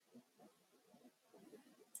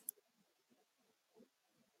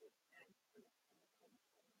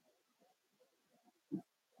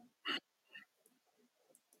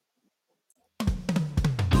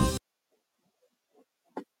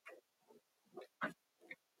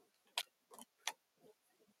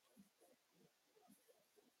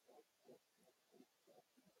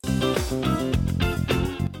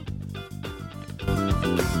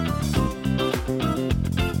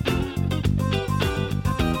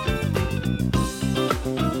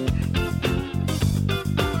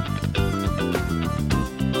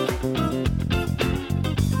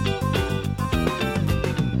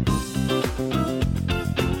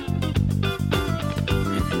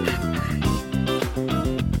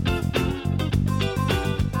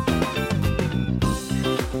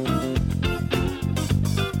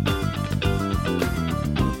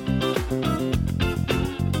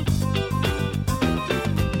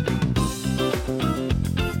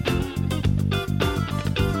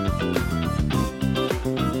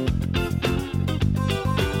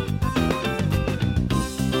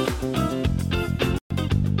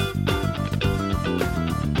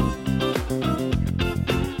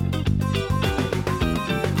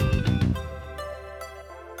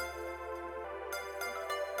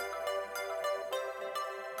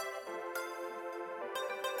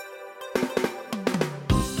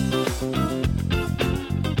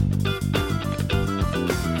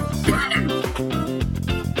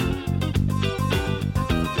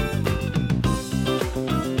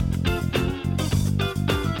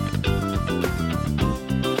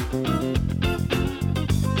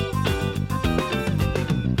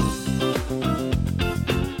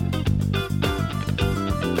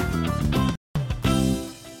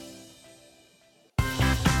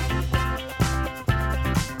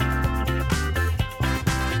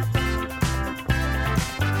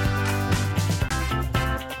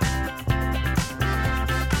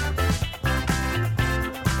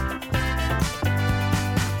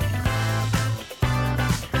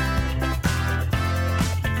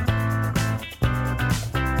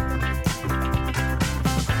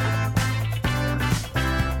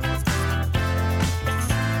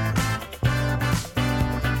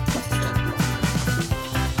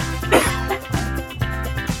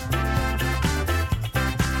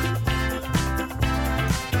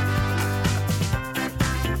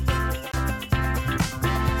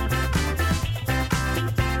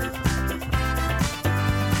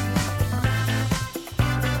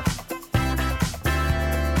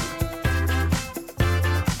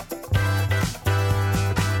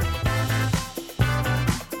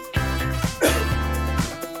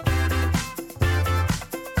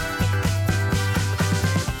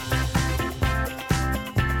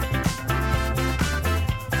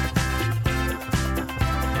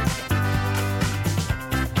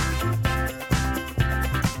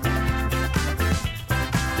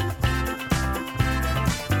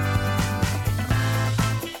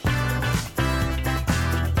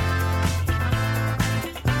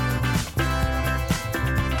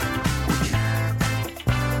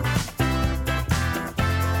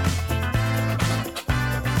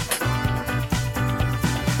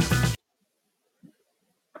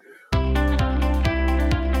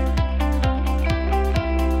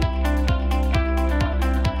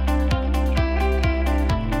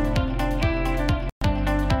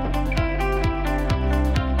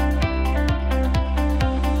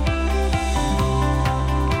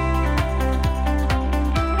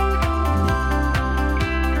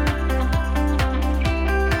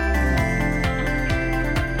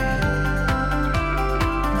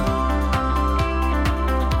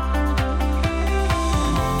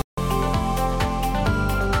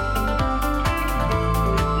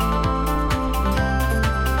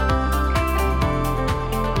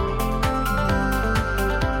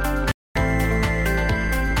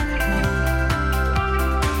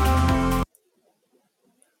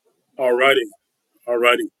All righty. All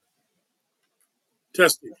righty.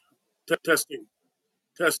 Testing. Testing.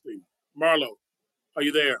 Testing. Marlo, are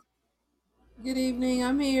you there? Good evening.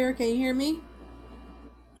 I'm here. Can you hear me?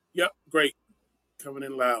 Yep. Great. Coming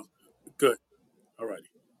in loud. Good. All righty.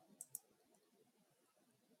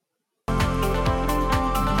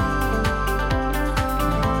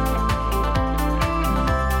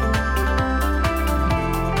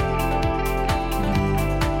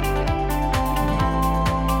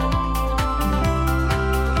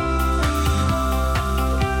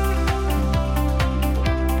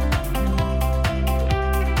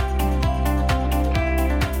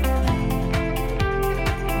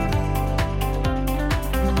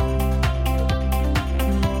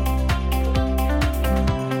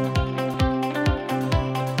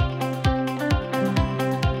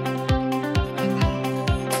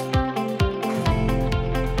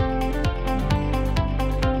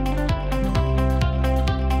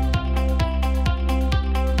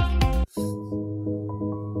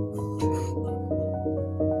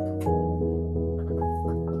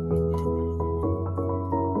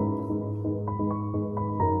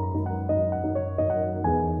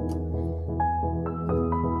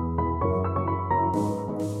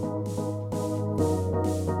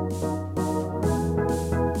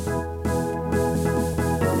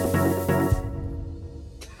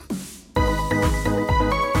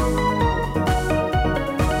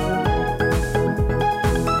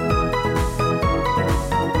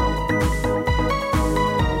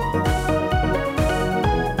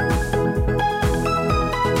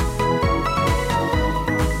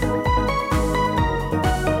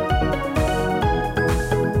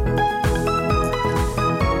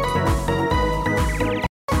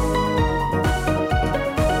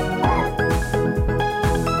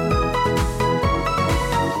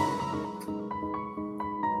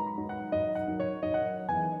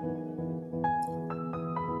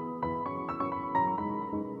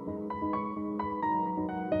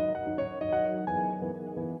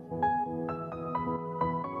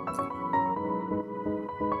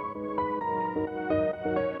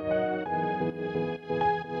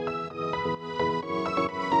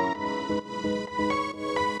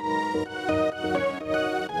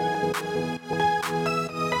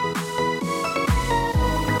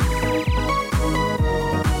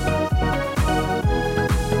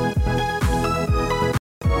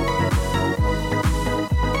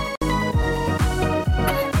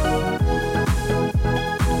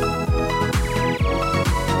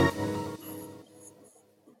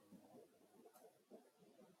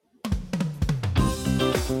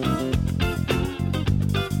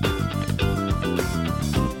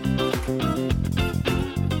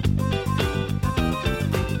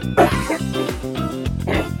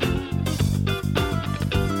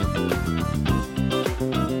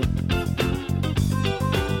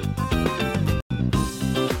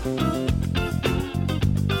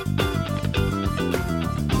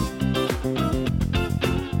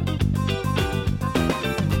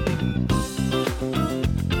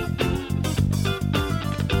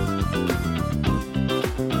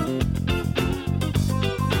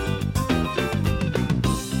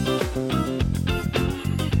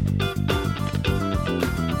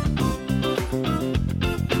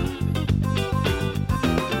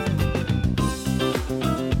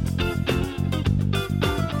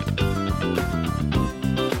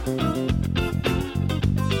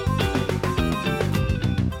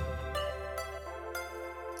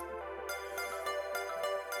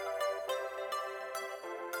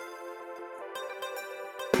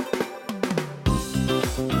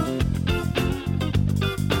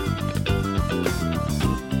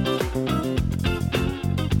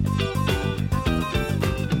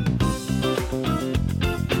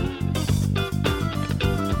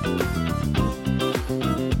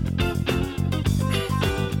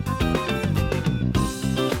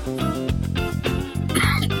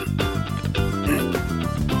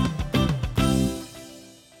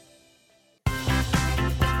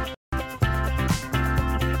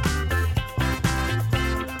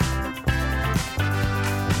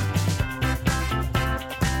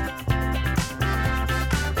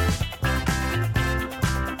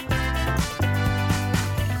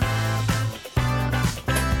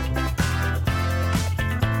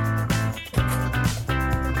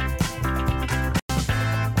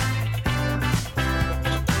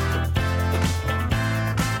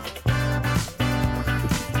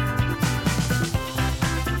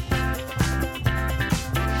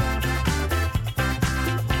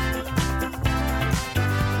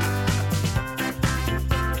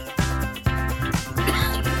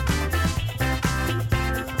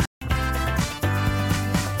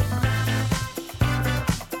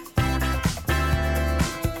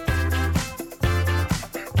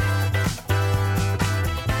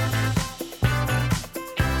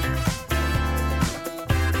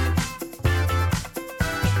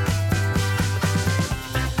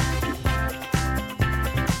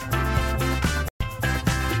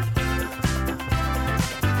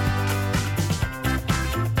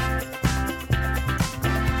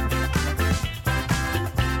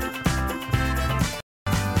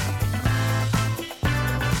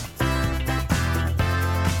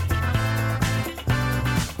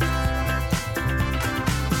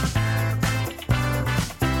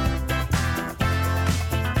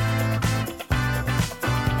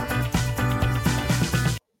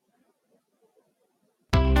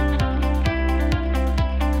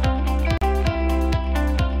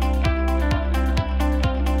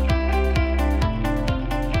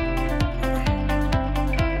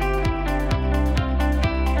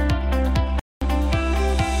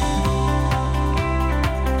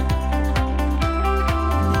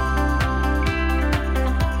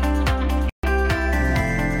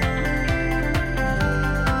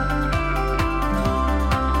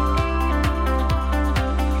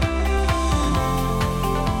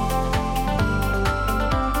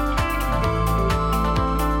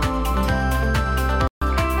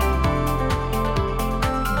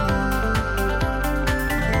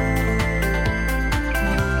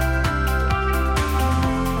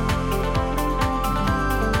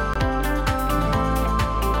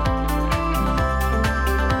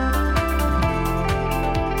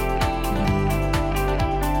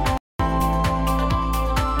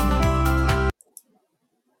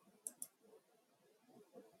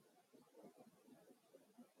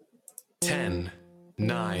 10,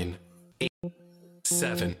 9, 8,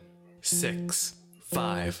 7, 6,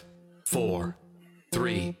 5, 4,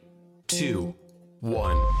 3, 2,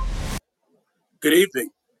 1. Good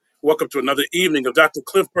evening. Welcome to another evening of Dr.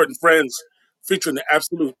 Clifton Burt and Friends, featuring the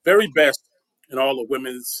absolute very best in all of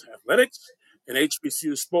women's athletics and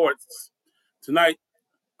HBCU sports. Tonight,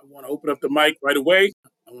 I want to open up the mic right away.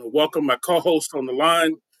 I want to welcome my co-host on the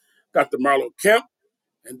line, Dr. Marlo Kemp,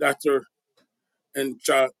 and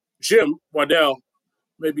Jim Waddell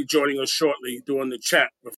may be joining us shortly during the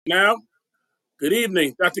chat. But for now, good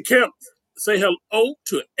evening, Dr. Kemp. Say hello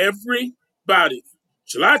to everybody.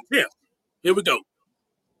 July 10th. Here we go.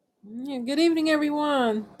 Yeah, good evening,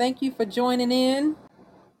 everyone. Thank you for joining in.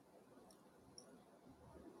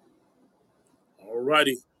 All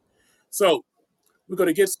righty. So we're going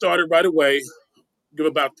to get started right away. Give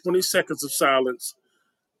about 20 seconds of silence.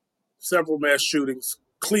 Several mass shootings,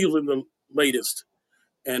 Cleveland the latest,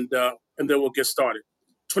 and then we'll get started.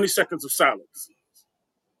 20 seconds of silence.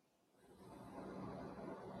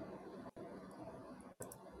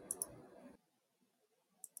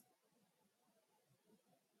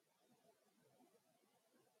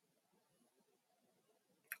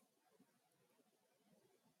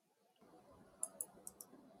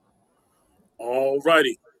 All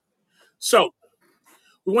righty. So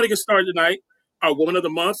we want to get started tonight. Our Woman of the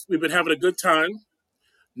Month. We've been having a good time.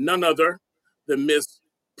 None other than Miss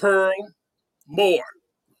Pearl Moore.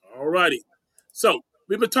 All righty. So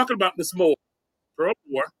we've been talking about Miss Moore, Pearl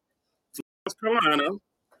Moore, South Carolina,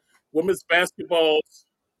 women's basketball's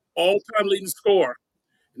all-time leading scorer.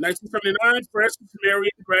 In 1979, Frances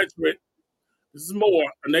Marion graduate. This is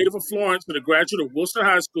Moore, a native of Florence and a graduate of Wilson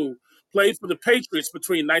High School, played for the Patriots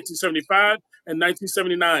between 1975 and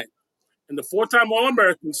 1979. And the four-time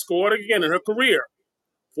All-American scored again in her career,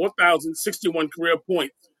 4,061 career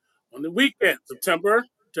points. On the weekend, September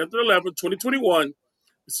 10th and 11th, 2021,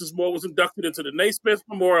 Mrs. Moore was inducted into the Naismith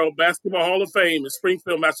Memorial Basketball Hall of Fame in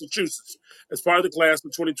Springfield, Massachusetts, as part of the class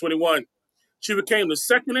of 2021. She became the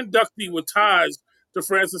second inductee with ties to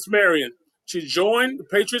Frances Marion. She joined the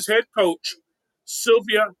Patriots head coach,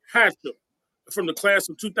 Sylvia Hatcher, from the class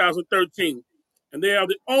of 2013. And they are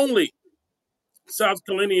the only South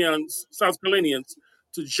Carolinians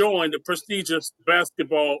to join the prestigious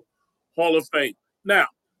Basketball Hall of Fame. Now,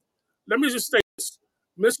 let me just say this.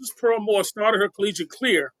 Mrs. Pearl Moore started her collegiate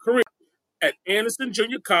career at Anderson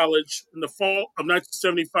Junior College in the fall of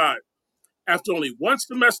 1975. After only one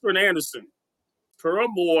semester in Anderson, Pearl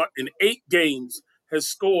Moore in 8 games has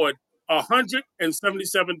scored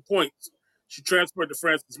 177 points. She transferred to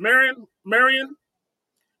Frances Marion,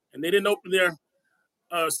 and they didn't open their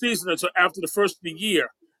season until after the first of the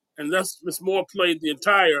year. And thus, Miss Moore played the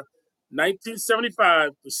entire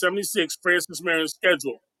 1975 to 76 Frances Marion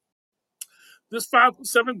schedule. This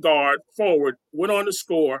 5'7" guard forward went on to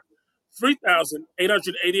score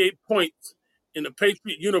 3,888 points in the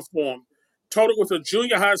Patriot uniform, total with her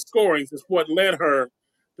junior high scoring is what led her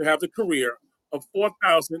to have the career of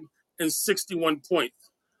 4,061 points.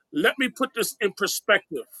 Let me put this in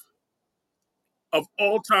perspective of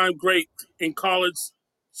all-time great in college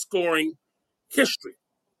scoring history,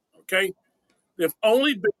 okay? They've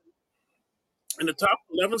only been in the top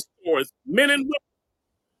 11 scorers, men and women.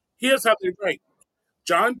 Here's how they're great.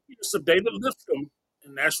 John Pierce of David Lipscomb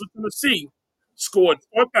in Nashville, Tennessee, scored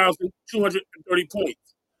 4,230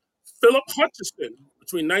 points. Philip Hutchinson,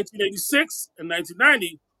 between 1986 and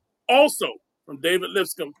 1990, also from David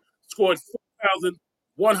Lipscomb, scored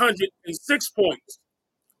 4,106 points.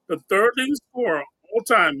 The third leading scorer all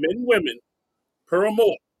time, men and women, Pearl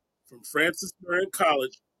Moore from Francis Marion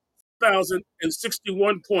College,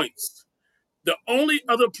 1,061 points. The only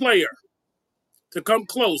other player to come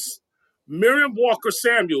close, Miriam Walker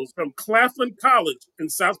Samuels from Clifton College in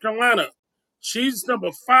South Carolina. She's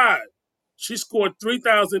number 5. She scored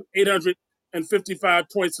 3,855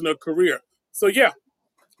 points in her career. So, yeah,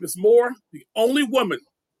 Miss Moore, the only woman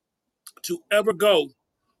to ever go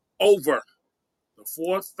over the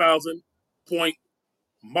 4,000 point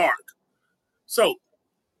mark. So,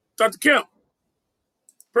 Dr. Kemp,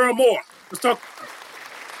 Pearl Moore, let's talk.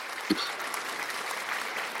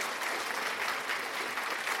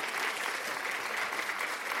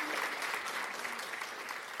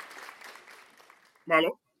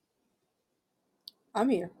 Marlo? I'm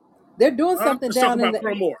here. They're doing something Let's talk down in about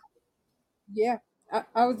Pearl the. Moore. Yeah,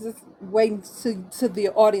 I was just waiting to the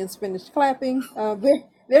audience finish clapping.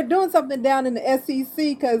 They're doing something down in the SEC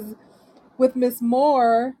because with Miss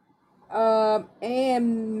Moore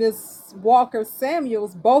and Miss Walker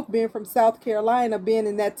Samuels both being from South Carolina, being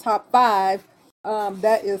in that top 5.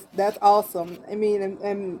 That's awesome. I mean,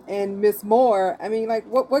 and Miss Moore. I mean, like,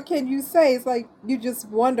 what can you say? It's like you just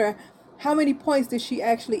wonder how many points did she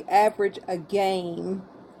actually average a game?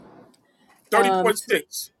 Um,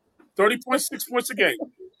 30.6. 30.6 points a game.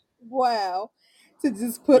 wow, to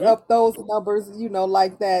just put Mhm. up those numbers,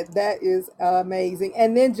 like that is amazing.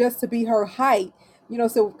 And then just to be her height,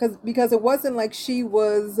 so because it wasn't like she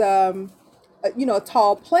was, a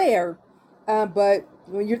tall player, but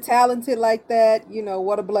when you're talented like that,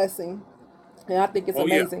 what a blessing. And I think it's Oh,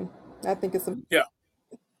 yeah. amazing. I think it's Yeah.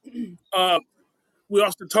 Um, we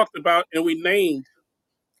also talked about and we named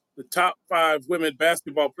the top 5 women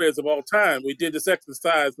basketball players of all time. We did this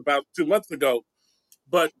exercise about 2 months ago,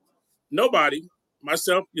 but nobody,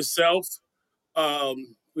 myself, yourself,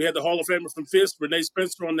 we had the Hall of Famer from Fisk, Renee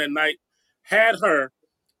Spencer, on that night, had her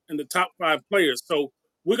in the top 5 players. So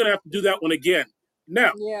we're going to have to do that one again.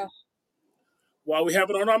 Now, yeah. while we have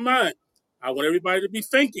it on our mind, I want everybody to be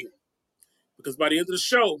thinking because by the end of the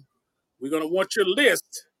show, we're going to want your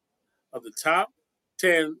list of the top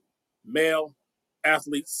 10 male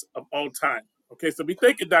athletes of all time. Okay, so be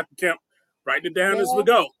thinking, Dr. Kemp. Write it down as we Male,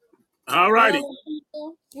 go. All righty. male and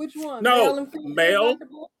female. Which one? No, Male and female, male,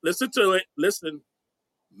 Dr. Moore? listen to it. Listen,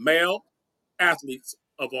 male athletes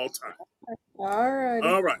of all time. All righty.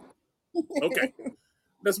 All right. Okay.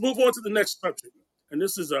 Let's move on to the next subject. And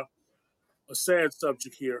this is a sad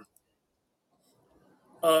subject here.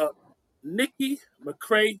 Uh, Nikki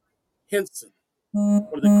McCrae Penson, one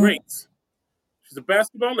of the greats. She's a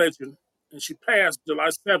basketball legend, and she passed July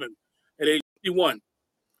 7th at age 51.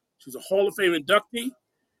 She's a Hall of Fame inductee.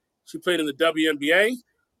 She played in the WNBA.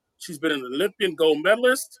 She's been an Olympian gold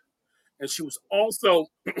medalist, and she was also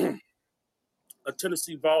a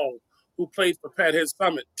Tennessee Vol who played for Pat Head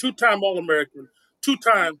Summit, two-time All-American,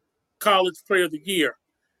 two-time College Player of the Year.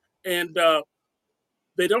 And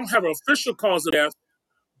they don't have an official cause of death,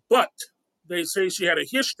 but they say she had a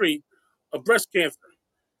history of breast cancer.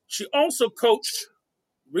 She also coached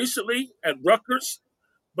recently at Rutgers,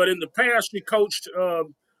 but in the past she coached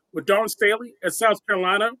with Dawn Staley at South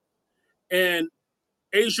Carolina. And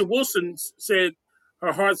Asia Wilson said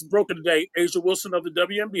her heart's broken today, Asia Wilson of the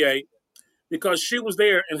WNBA, because she was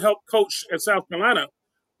there and helped coach at South Carolina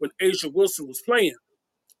when Asia Wilson was playing.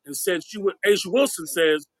 And said Asia Wilson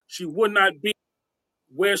says she would not be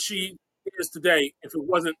where she is today if it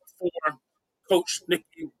wasn't for Coach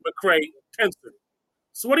Nikki McCrae Penson.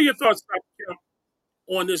 So, what are your thoughts, Dr. Kemp,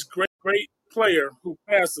 on this great player who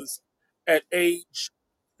passes at age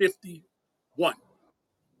 51?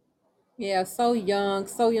 Yeah, so young,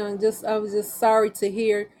 so young. Just I was just sorry to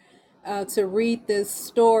hear, to read this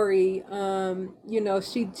story.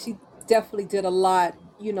 She definitely did a lot,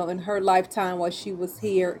 in her lifetime while she was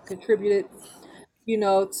here. Contributed,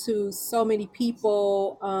 to so many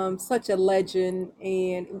people. Such a legend,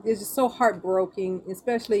 and it's just so heartbreaking,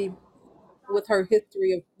 especially with her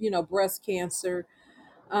history of breast cancer.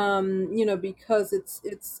 Because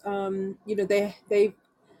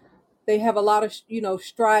they have a lot of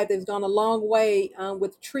strive. They've gone a long way,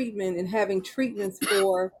 with treatment and having treatments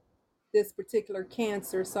for this particular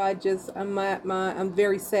cancer. So I'm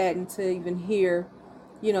very saddened to even hear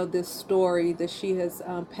this story that she has,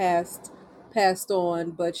 passed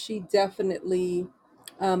on. But she definitely,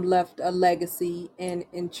 left a legacy and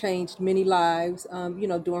changed many lives,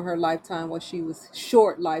 during her lifetime, while she was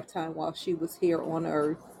short lifetime while she was here on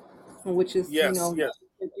earth, which is Yes, yes,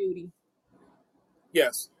 her duty.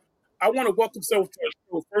 yes. I want to welcome to our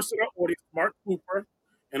show first to our audience, Mark Cooper,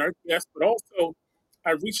 and our guest, but also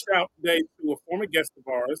I reached out today to a former guest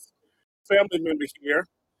of ours, family member here.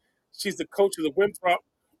 She's the coach of the Winthrop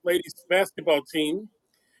ladies basketball team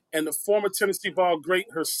and the former Tennessee Vol great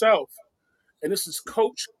herself. And this is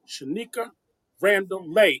Coach Sheneka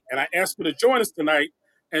Randall Lay. And I asked her to join us tonight,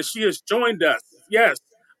 and she has joined us. Yes,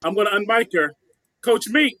 I'm going to unmic her. Coach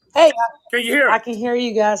Meek, Hey, can you hear I us? can hear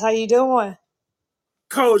you guys. How you doing?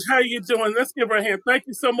 Coach, how you doing? Let's give her a hand. Thank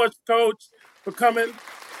you so much, Coach, for coming.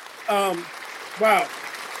 Um, wow,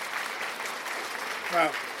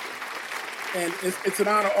 wow. And it's an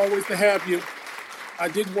honor always to have you. I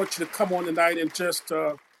did want you to come on tonight and just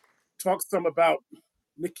talk some about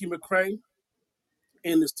Nikki McCrae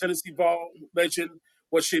and this Tennessee Vol legend,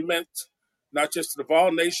 what she meant not just to the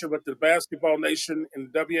Vol Nation, but to the basketball nation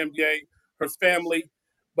and the WNBA, her family,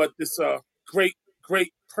 but this great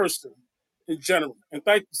person in general. And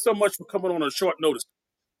thank you so much for coming on short notice.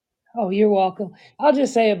 Oh, you're welcome. I'll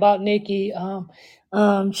just say about Nikki.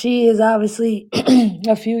 She is obviously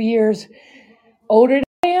a few years older than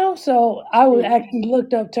I am, so I would Mhm. actually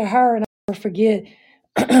looked up to her, and I never forget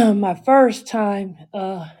my first time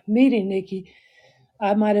meeting Nikki.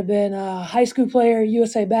 I might have been a high school player,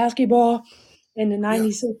 USA basketball, and the Yeah.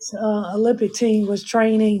 '96 Olympic team was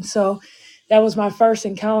training. So that was my first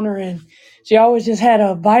encounter, and she always just had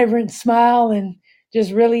a vibrant smile and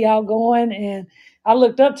just really outgoing. And I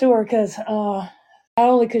looked up to her because not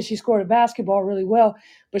only could she score the basketball really well,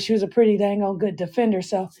 but she was a pretty dang on good defender.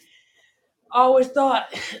 So I always thought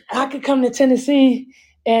I could come to Tennessee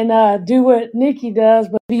and do what Nikki does,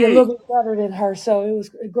 but be a Mm, little bit better than her. So it was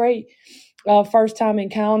a great first time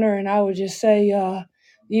encounter. And I would just say,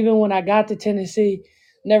 even when I got to Tennessee,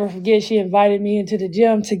 never forget she invited me into the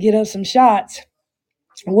gym to get up some shots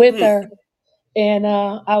with mm. her. And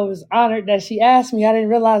I was honored that she asked me. I didn't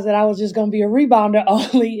realize that I was just going to be a rebounder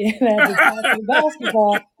only and had to pass the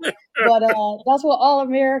basketball. But that's what all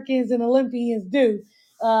Americans and Olympians do.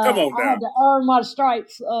 Come on I now. had to earn my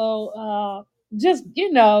stripes. So just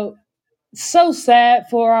so sad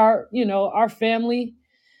for our family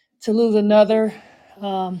to lose another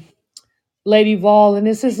um, Lady Vol, and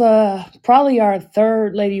this is probably our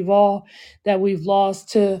third Lady Vol that we've lost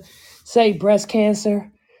to, say, breast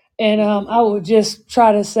cancer. And Mhm. I would just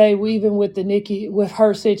try to say, even with the Nikki, with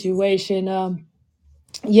her situation,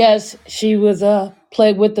 yes, she was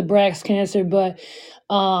plagued with the breast cancer, but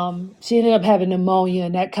she ended up having pneumonia,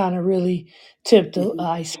 and that kind of really tipped the Mhm.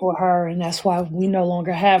 ice for her, and that's why we no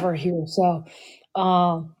longer have her here. So,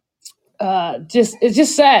 um, just it's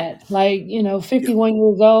just sad, like Yeah. 51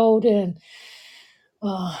 years old and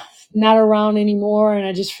uh, not around anymore, and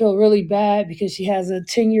I just feel really bad because she has a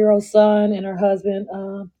 10-year-old son and her husband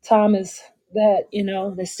Thomas that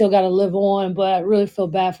they still got to live on, but I really feel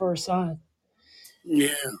bad for her son.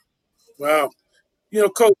 Yeah. Wow.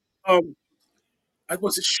 Coach, I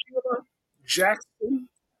was it Sheila Jackson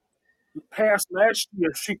passed last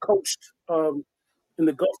year. She coached in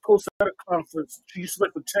the Gulf Coast Athletic Conference. She used to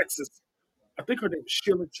live in Texas. I think her name is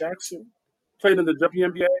Sheila Jackson. Played in the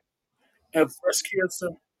WNBA and breast cancer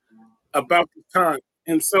about the time.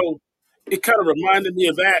 And so it kind of reminded me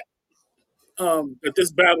of that, that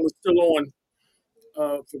this battle is still on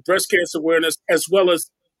for breast cancer awareness as well as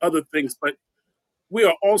other things. But we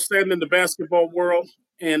are all standing in the basketball world,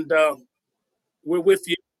 and we're with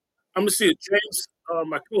you. I'm going to see if James,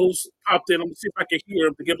 my co-host, popped in. I'm going to see if I can hear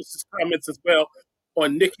him to give us his comments as well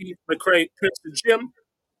on Nikki McCrae Penson. Jim,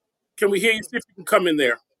 can we hear you? See if you can come in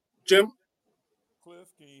there. Jim, Cliff,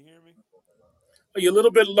 can you hear me? are you a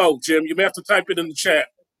little bit low, Jim? You may have to type it in the chat,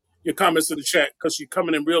 your comments in the chat, because you're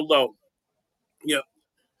coming in real low. Yeah.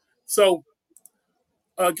 So,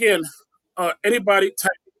 again, anybody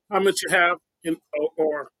type comments you have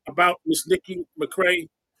or about Miss Nikki McCrae,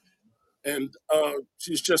 and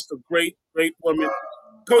she's just a great, great woman.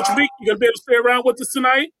 Coach Meek, you gonna be able to stay around with us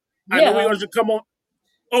tonight? I know Yeah. we want you to come on.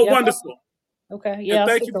 Oh, Yep. wonderful. Okay. And Yeah, I'll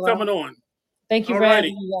thank stick you for around. coming on. Thank you All for having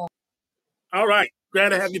righty. me, y'all. All right. Glad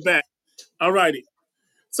to have you back. All righty.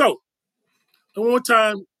 So, one more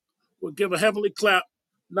time, we'll give a heavenly clap.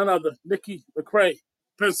 None other, Nikki McCrae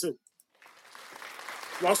Penson,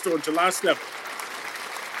 lost her on July 7th.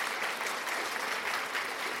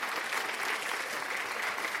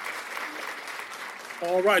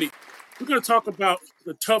 All righty. We're going to talk about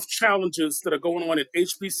the tough challenges that are going on at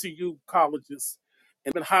HBCU colleges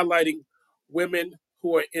and been highlighting women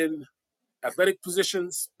who are in athletic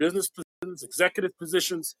positions, business positions, executive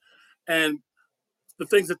positions, and the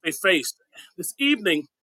things that they face. This evening,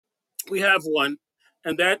 we have one,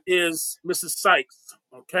 and that is Mrs. Sykes.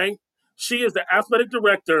 Okay, she is the athletic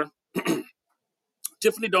director,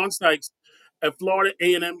 Tiffany Dawn Sykes, at Florida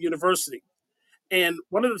A&M University. And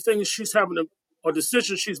one of the things she's having or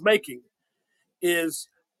decision she's making is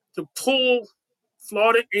to pull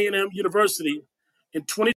Florida A&M University in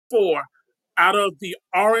 24 out of the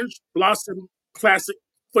Orange Blossom Classic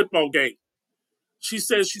football game. She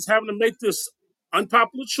says she's having to make this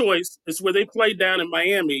unpopular choice. It's where they play down in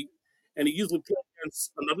Miami, and they usually play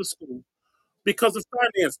against another school because of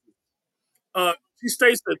finances. She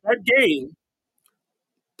states that that game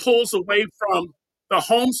pulls away from the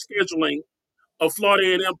home scheduling of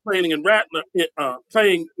Florida A&M playing in Rattler,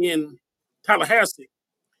 playing in Tallahassee,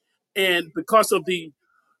 and because of the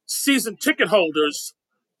season ticket holders,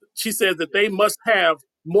 she says that they must have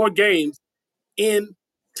more games in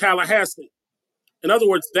Tallahassee. In other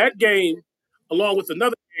words, that game, along with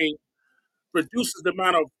another game, reduces the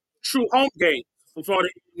amount of true home games for Florida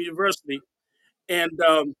University, and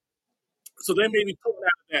so they may be pulling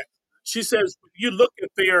out of that. She says, if you look at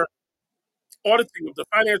their auditing of the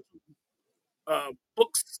financial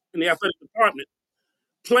books in the athletic department,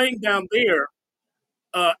 playing down there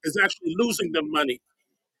is actually losing them money.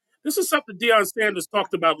 This is something Deion Sanders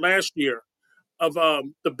talked about last year of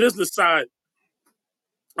the business side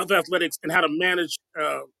of athletics and how to manage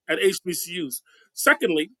at HBCUs.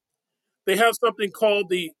 Secondly, they have something called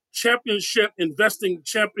the Championship Investing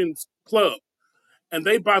Champions Club, and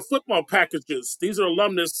they buy football packages. These are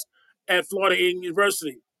alumnus at Florida A&M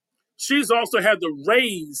University. She's also had to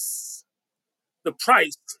raise the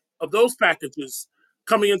price of those packages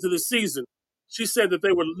coming into the season. She said that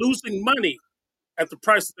they were losing money at the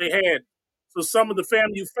price that they had. So some of the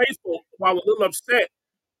FAMU faithful, while a little upset,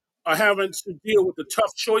 are having to deal with the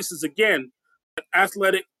tough choices again that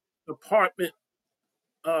department,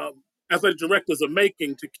 athletic directors are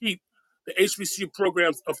making to keep the HBCU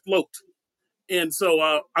programs afloat. And so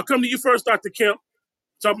I'll come to you first, Dr. Kemp.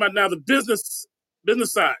 Talking about now the business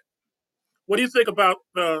side. What do you think about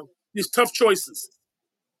these tough choices?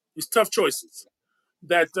 These tough choices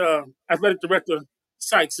that athletic director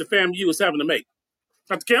Sykes at FAMU is having to make.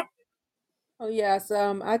 Dr. Kemp? Oh yes,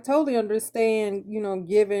 I totally understand.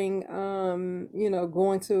 Giving,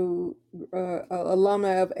 going to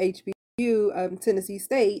alumni of HBCU, Tennessee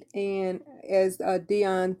State, and as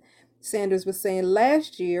Deion Sanders was saying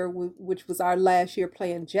last year, which was our last year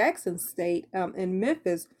playing Jackson State in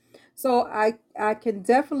Memphis. So I can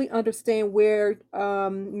definitely understand where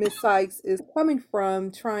Miss Sykes is coming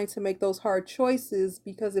from, trying to make those hard choices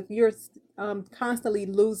because if you're constantly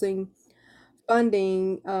losing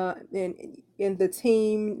funding and the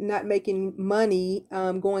team not making money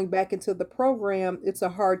going back into the program, it's a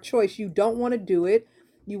hard choice. You don't want to do it.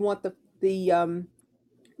 You want the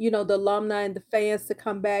alumni and the fans to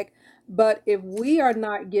come back. But if we are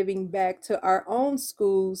not giving back to our own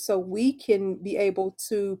schools so we can be able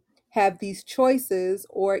to have these choices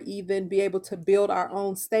or even be able to build our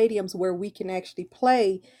own stadiums where we can actually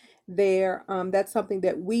play there, that's something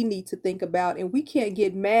that we need to think about. And we can't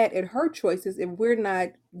get mad at her choices if we're not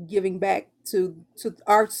giving back to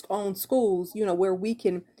our own schools, where we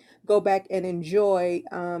can go back and enjoy,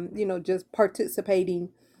 just participating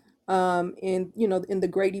in the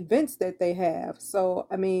great events that they have. So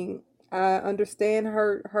I mean, I understand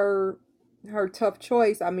her tough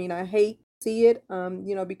choice. I mean, I hate to see it,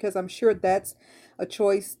 because I'm sure that's a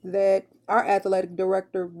choice that our athletic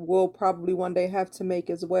director will probably one day have to make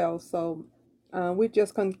as well. So we're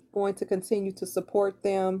just going to continue to support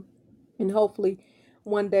them, and hopefully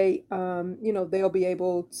one day, they'll be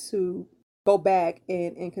able to go back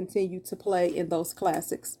and continue to play in those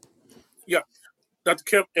classics. Yeah, Dr.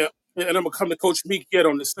 Kemp, and I'm going to come to Coach Meek yet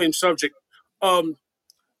on the same subject. Um,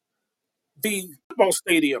 the football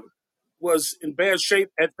stadium was in bad shape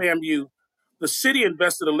at FAMU. The city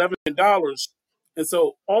invested $11 million. And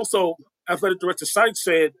so also, Athletic Director Sykes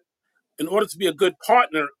said, in order to be a good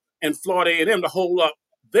partner in Florida A&M to hold up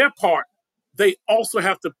their part, they also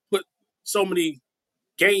have to put so many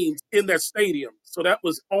games in that stadium. So that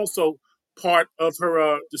was also part of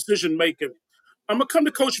her decision making. I'm gonna come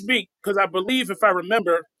to Coach Meek because I believe, if I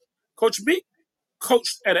remember, Coach Meek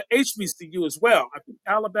coached at an HBCU as well. I think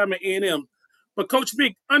Alabama A&M. But Coach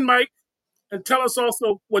Meek, unmic and tell us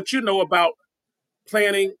also what you know about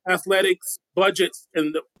planning, athletics, budgets,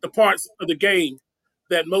 and the parts of the game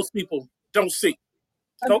that most people don't see.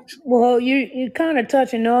 Coach? Well, you kind of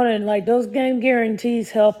touching on it, like those game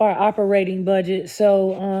guarantees help our operating budget.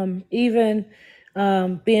 So even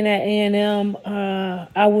being at A&M,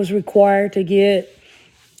 I was required to get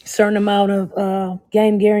certain amount of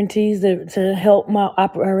game guarantees to help my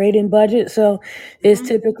operating budget. So it's Mm-hmm.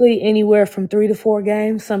 typically anywhere from 3 to 4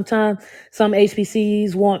 games. Sometimes some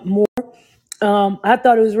HBCUs want more. I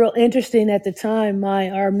thought it was real interesting at the time.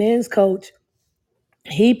 Our men's coach,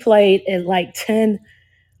 he played at like 10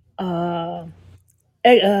 uh,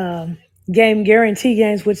 game guarantee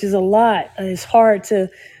games, which is a lot. It's hard to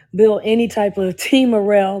build any type of team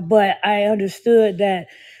morale, but I understood that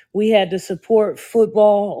we had to support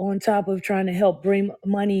football on top of trying to help bring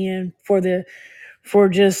money in for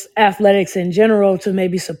just athletics in general to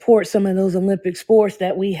maybe support some of those Olympic sports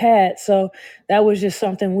that we had. So that was just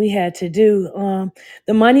something we had to do.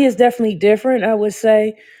 The money is definitely different, I would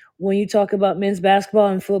say, when you talk about men's basketball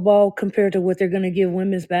and football compared to what they're going to give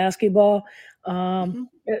women's basketball. Um, Mm-hmm.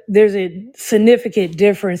 there's a significant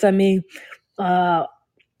difference. I mean, uh,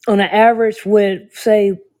 on an average, with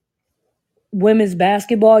say women's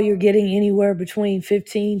basketball, you're getting anywhere between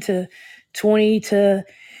 15 to 20 to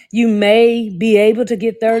you may be able to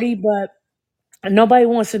get 30, but nobody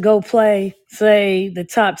wants to go play, say, the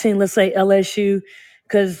top 10, let's say LSU,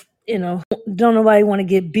 because, don't nobody want to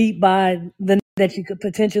get beat by the that you could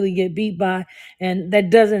potentially get beat by. And that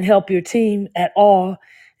doesn't help your team at all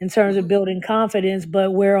in terms of Mm-hmm. building confidence.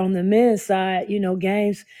 But where on the men's side,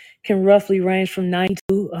 games can roughly range from 90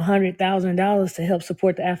 to $100,000 to help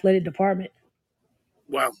support the athletic department.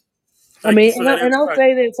 Wow. I Thank you mean, for that and I'll insight.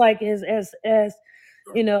 say that it's like as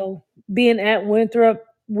you know, being at Winthrop,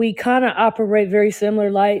 we kind of operate very similar,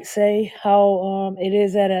 like say how it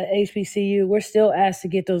is at a HBCU. We're still asked to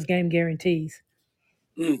get those game guarantees.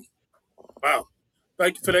 Mm, wow.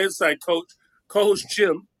 Thank you for the insight, Coach. Co-host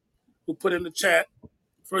Jim, who put in the chat,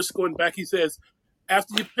 first going back, he says,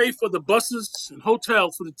 after you pay for the buses and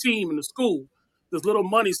hotels for the team and the school, there's little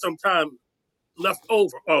money sometime left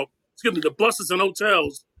over. Oh, excuse me, the buses and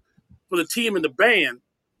hotels for the team and the band,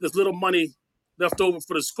 there's little money left over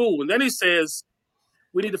for the school. And then he says,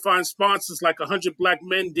 we need to find sponsors like 100 Black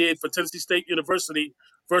Men did for Tennessee State University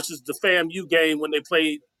versus the FAMU game when they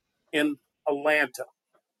played in Atlanta.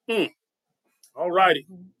 Hmm. All righty.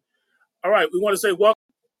 All right. We want to say welcome.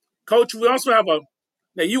 Coach, we also have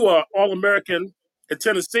now you are All-American at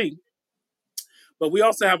Tennessee, but we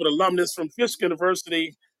also have an alumnus from Fisk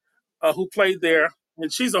University who played there,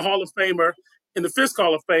 and she's a Hall of Famer in the Fisk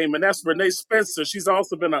Hall of Fame, and that's Renee Spencer. She's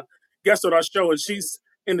also been a guest on our show, and she's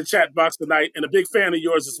in the chat box tonight, and a big fan of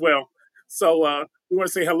yours as well. So we want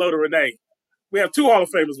to say hello to Renee. We have two Hall of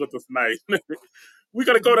Famers with us tonight. We're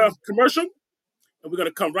going to go to commercial, and we're going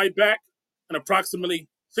to come right back in approximately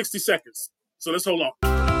 60 seconds. So let's hold on.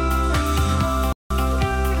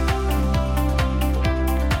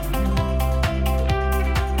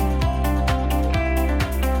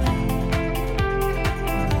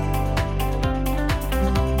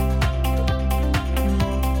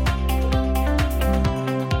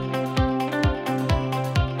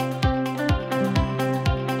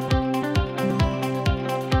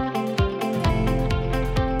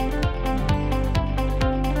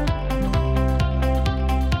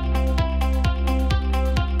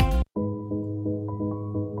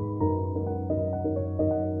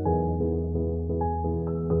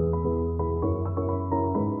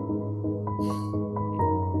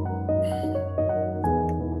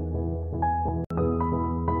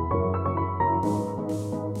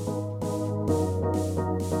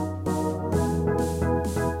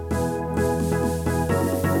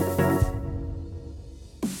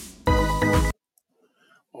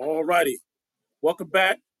 All righty. Welcome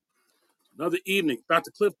back. Another evening.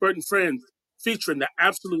 Dr. Clifton Burt and Friends featuring the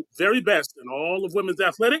absolute very best in all of women's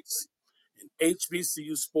athletics and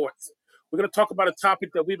HBCU sports. We're going to talk about a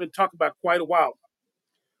topic that we've been talking about quite a while.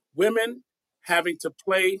 Women having to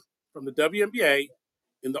play from the WNBA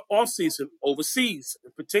in the offseason overseas,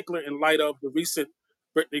 in particular in light of the recent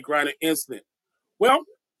Brittany Griner incident. Well,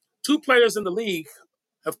 two players in the league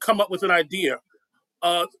have come up with an idea.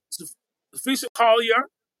 Sopheesia Collier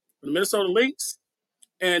from the Minnesota Lynx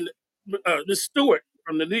and Miss Stewart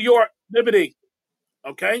from the New York Liberty,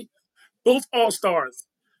 okay? Both All Stars.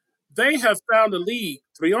 They have found a league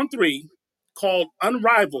 3-on-3 called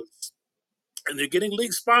Unrivals, and they're getting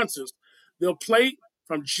league sponsors. They'll play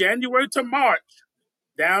from January to March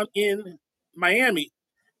down in Miami.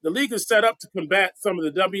 The league is set up to combat some of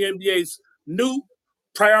the WNBA's new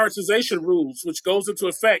prioritization rules, which goes into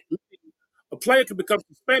effect. A player can become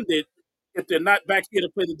suspended if they're not back here to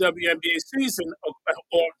play the WNBA season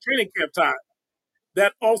or training camp time.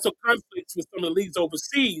 That also conflicts with some of the leagues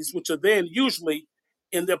overseas, which are then usually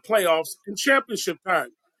in their playoffs and championship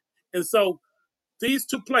time. And so these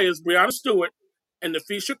two players, Brianna Stewart and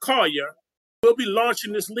Sopheesia Collier, will be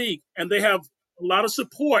launching this league, and they have a lot of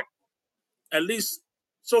support, at least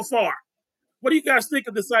so far. What do you guys think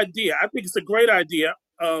of this idea? I think it's a great idea.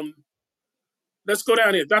 Let's go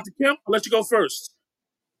down here. Dr. Kemp, I'll let you go first.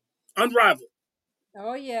 Unrivaled.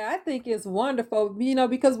 Oh yeah, I think it's wonderful.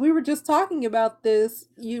 Because we were just talking about this.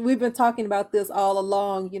 We've been talking about this all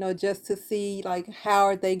along. Just to see like how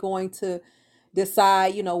are they going to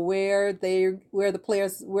decide. Where the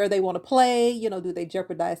players where they want to play. Do they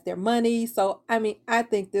jeopardize their money? So I mean, I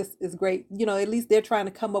think this is great. At least they're trying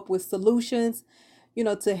to come up with solutions.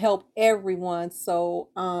 To help everyone. So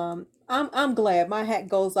I'm glad. My hat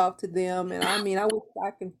goes off to them, and I mean, I wish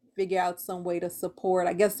I can figure out some way to support.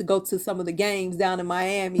 I guess to go to some of the games down in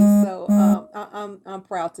Miami. So I'm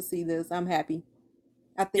proud to see this. I'm happy.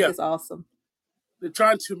 I think Yeah, it's awesome. they're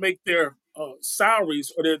trying to make their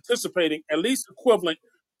salaries, or they're anticipating at least equivalent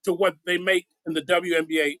to what they make in the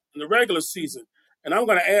WNBA in the regular season. And I'm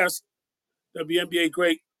going to ask WNBA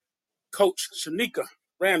great coach Sheneka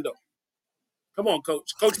Randall. Come on,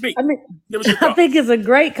 coach. Coach B, I mean, give us your I think thoughts. it's a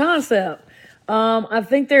great concept. I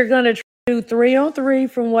think they're going to do 3-on-3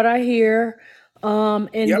 from what I hear, and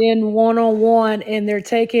Yep, then 1-on-1, and they're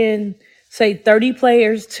taking say 30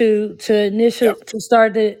 players to initial yep, to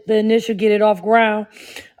start the initial get it off ground.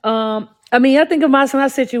 I mean, I think of my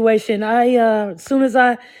situation. I as soon as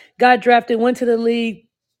I got drafted, went to the league.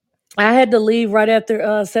 I had to leave right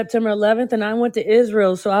after September 11th, and I went to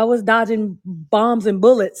Israel. So I was dodging bombs and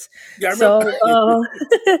bullets. Yeah, I remember. So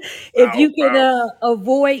if Wow, you could wow.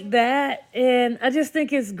 avoid that, and I just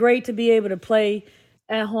think it's great to be able to play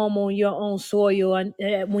at home on your own soil. And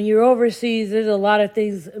when you're overseas, there's a lot of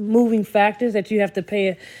things, moving factors that you have to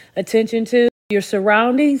pay attention to, your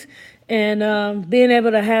surroundings, and being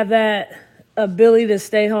able to have that ability to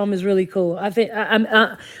stay home is really cool. I think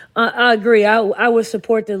I agree. I would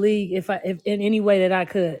support the league if in any way that I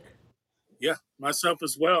could. Yeah, myself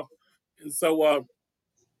as well. And so,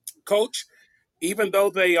 Coach, even though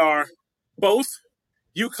they are both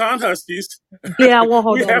Yukon Huskies, Yeah, I won't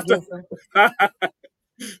hold we that have to. against them.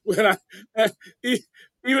 when e-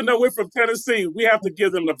 Even though we're from Tennessee, we have to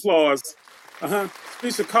give them applause.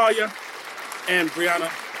 Lisa Collier and Brianna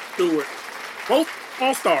Stewart, both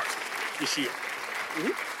All Stars this year.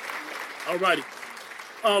 All righty.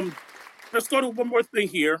 Um, let's go to one more thing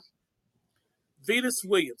here. Venus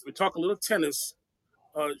Williams. We talk a little tennis.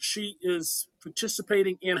 She is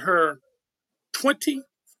participating in her 24th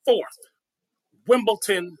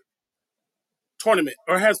Wimbledon tournament,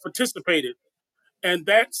 or has participated, and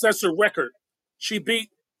that sets a record. She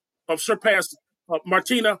surpassed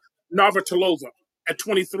Martina Navratilova at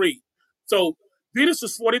 23. So Venus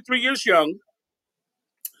is 43 years young,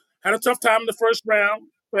 had a tough time in the first round,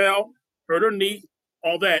 fell, hurt her knee,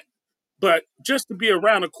 all that. But just to be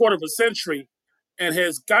around a quarter of a century and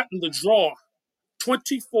has gotten the draw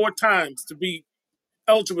 24 times to be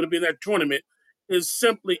eligible to be in that tournament is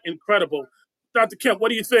simply incredible. Dr. Kemp, what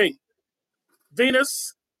do you think?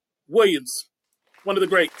 Venus Williams, one of the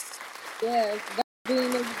greats. Yes, that's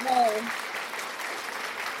being as well.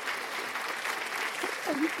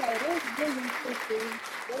 You say those Williams sisters,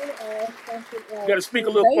 they are something You got to else, speak a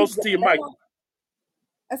and little closer to your they mic. don't.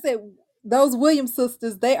 I said those Williams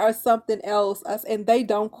sisters, they are something else, and they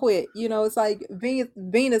don't quit. You know, it's like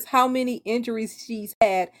Venus, how many injuries she's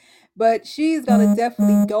had, but she's gonna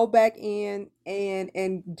definitely go back in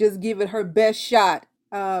and just give it her best shot.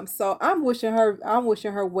 So I'm wishing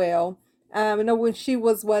her well. I know when she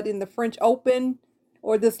was in the French Open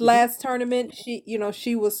or this Mhm. last tournament,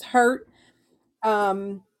 she was hurt.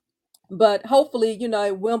 Um, but hopefully,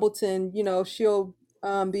 at Wimbledon, she'll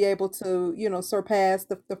be able to, surpass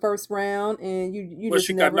the first round, and you Well, just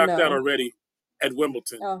she got never knocked out know. already at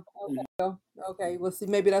Wimbledon. Oh, Mhm. okay. Well, okay. Well, see,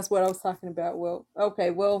 maybe that's what I was talking about. Well,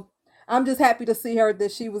 okay. Well, I'm just happy to see her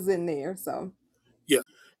that she was in there. So, Yeah,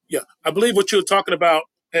 yeah. I believe what you're talking about,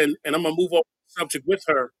 and I'm gonna move on the subject with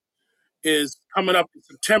her, is coming up in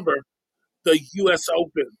September, the U.S.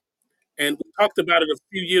 Open, and we talked about it a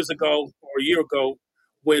few years ago or a year ago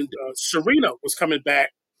when Serena was coming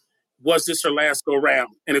back. Was this her last go round?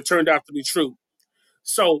 And it turned out to be true.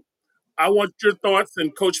 So I want your thoughts,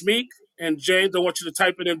 and Coach Meek and James, I want you to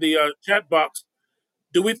type it in the chat box.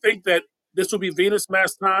 Do we think that this will be Venus'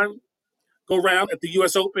 last time go round at the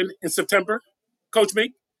U.S. Open in September? Coach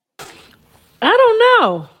Meek? I don't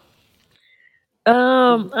know.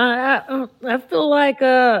 Mhm. I feel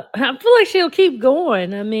like she'll keep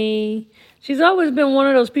going. I mean, she's always been one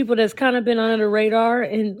of those people that's kind of been under the radar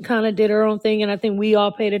and kind of did her own thing, and I think we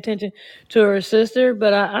all paid attention to her sister.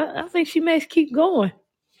 But I think she may keep going.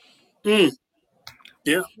 Mm,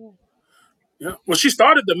 yeah, yeah. Well, she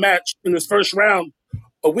started the match in this first round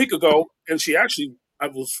a week ago, and she actually I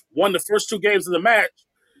was won the first two games of the match,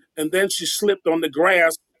 and then she slipped on the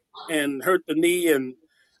grass and hurt the knee, and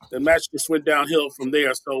the match just went downhill from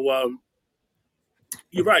there. So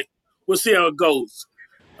you're right. We'll see how it goes.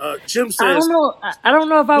 Jim I don't says, know. I don't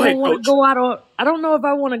know if I "Go would ahead, want to Coach." go out on. I don't know if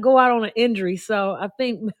I want to go out on an injury. So I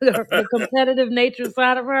think the competitive nature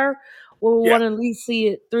side of her will Yeah. want to at least see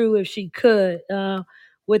it through if she could,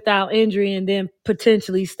 without injury, and then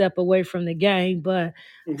potentially step away from the game. But I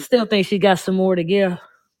Mhm. still think she got some more to give.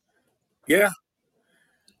 Yeah.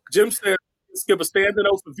 Jim said, let's give a standing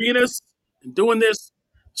O for Venus. In doing this,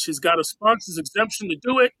 she's got a sponsor's exemption to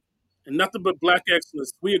do it and nothing but black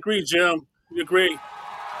excellence. We agree, Jim. We agree.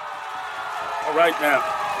 All right,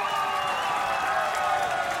 now.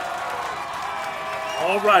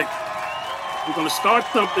 All right. We're going to start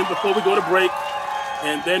something before we go to break,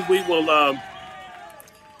 and then we will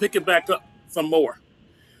pick it back up some more.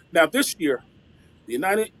 Now, this year, the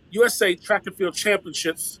United USA Track and Field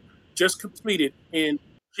Championships just completed in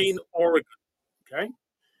Eugene, Oregon. Okay.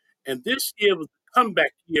 And this year was the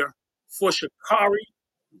comeback year for Shakari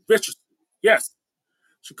Richardson. Yes,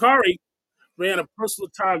 Shakari ran a personal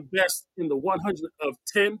time best in the 100 of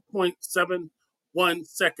 10.71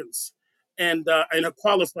 seconds and in her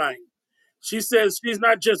qualifying. She says she's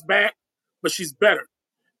not just back, but she's better.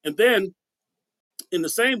 And then in the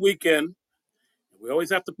same weekend, we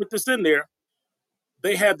always have to put this in there.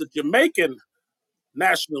 They had the Jamaican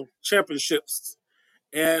national championships.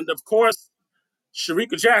 And of course,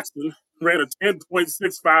 Sheneka Jackson ran a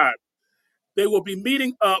 10.65. They will be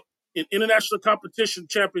meeting up in international competition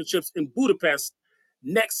championships in Budapest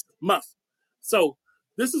next month. So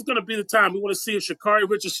this is going to be the time we want to see if Sha'Carri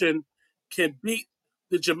Richardson can beat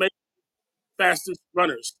the Jamaican fastest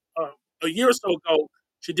runners. A year or so ago,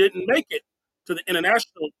 she didn't make it to the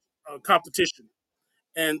international competition.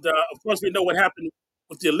 And of course, we know what happened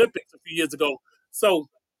with the Olympics a few years ago. So,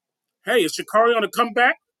 hey, is Sha'Carri on a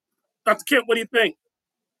comeback? Dr. Kemp, what do you think?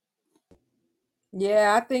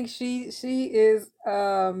 Yeah, I think she is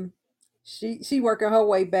she working her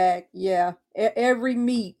way back. Yeah. Every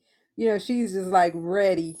meet, she's just like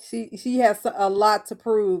ready. She has a lot to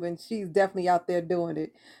prove and she's definitely out there doing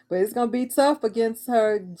it. But it's going to be tough against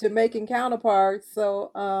her Jamaican counterparts.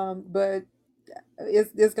 So but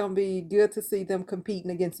it's going to be good to see them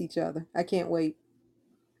competing against each other. I can't wait.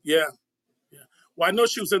 Yeah, yeah. Well, I know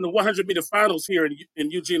she was in the 100-meter finals here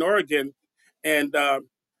in Eugene, Oregon, and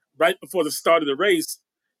right before the start of the race,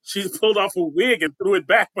 she pulled off her wig and threw it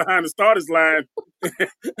back behind the starters line.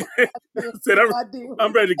 Said, I do.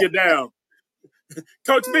 I'm ready to get down.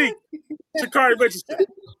 Coach B, Sha'Carri Richardson,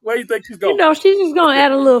 where do you think she's going? She's just gonna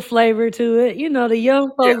add a little flavor to it. The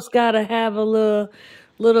young Yeah. folks gotta have a little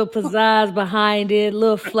pizzazz behind it,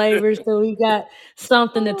 little flavor, so we got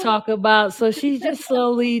something to talk about. So she's just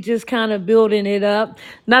slowly just kind of building it up.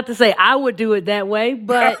 Not to say I would do it that way,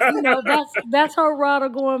 but that's her route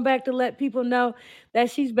of going back to let people know that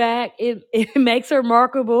she's back. It makes her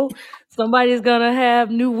marketable. Somebody's gonna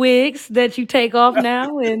have new wigs that you take off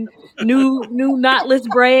now and new knotless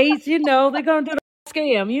braids. They're gonna do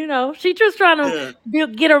scam. She just trying Yeah.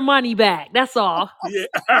 to get her money back. That's all. Yeah.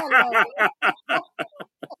 I love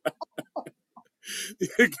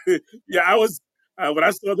Yeah, I was when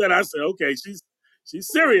I saw that, I said, okay, she's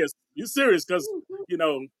serious. You serious because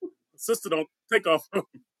it. sister don't take off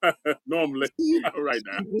normally. All right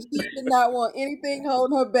now. She did not want anything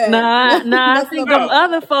holding her back. Nah, I Messing think up them No. her.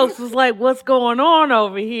 other folks was like, what's going on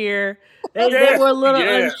over here? They Yeah, were a little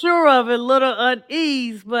yeah. unsure of it, a little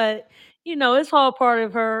unease, but it's all part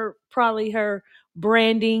of probably her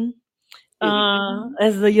branding, Hmm.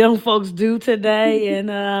 as the young folks do today. And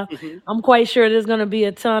Hmm. I'm quite sure there's going to be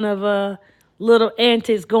a ton of little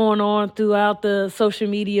antics going on throughout the social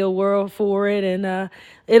media world for it. And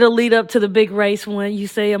it'll lead up to the big race when you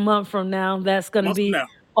say a month from now. That's going to Month from be now.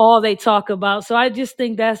 all they talk about. So I just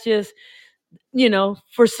think that's just, Yeah.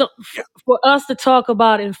 for us to talk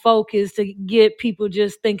about and focus to get people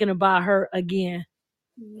just thinking about her again.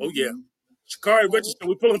 Oh yeah. Mhm. Sha'Carri Love it. Richardson,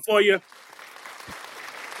 we're pulling for you. Love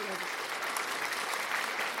it.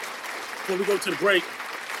 Before we go to the break,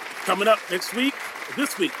 coming up next week,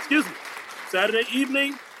 this week, excuse me, Saturday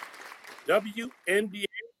evening, WNBA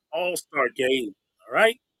All Star game. All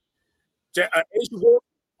right. Asia Wolf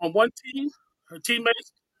on one team, her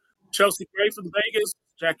teammates, Chelsea Gray from Vegas,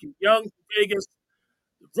 Jackie Young from Vegas,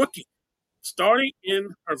 rookie, starting in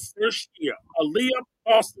her first year, Aaliyah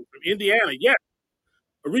Boston from Indiana. Yes,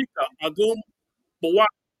 Arika Agum Bawa,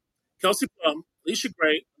 Kelsey Plum, Alicia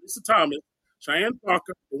Gray, Lisa Thomas, Cheyenne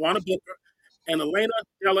Parker, Luana Booker, and Elena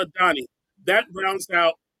Deladani. That rounds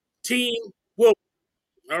out Team Wolf.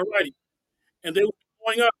 All righty. And they will be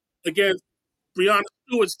going up against Brianna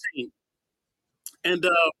Stewart's team. And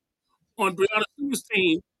on Brianna Stewart's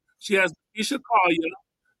team, she has Isha Collier,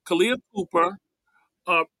 Collier Cooper,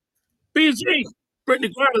 uh, BG, Brittany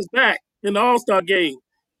Griner's back in the All Star game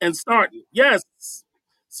and starting. Yes,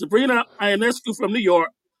 Sabrina Ionescu from New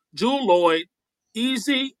York, Jewel Lloyd,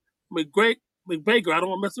 Easy McGregor, I don't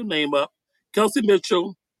want to mess her name up, Kelsey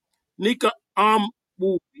Mitchell, Nika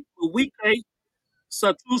Mwike,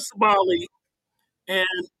 Satu Sabali, and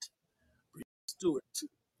Stewart.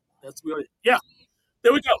 That's really, yeah,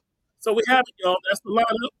 there we go. So we have it, y'all. That's the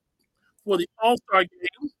lineup for the All Star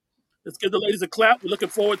game. Let's give the ladies a clap. We're looking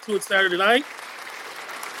forward to it Saturday night.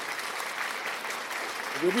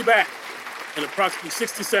 And we'll be back in approximately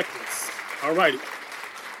 60 seconds. All righty.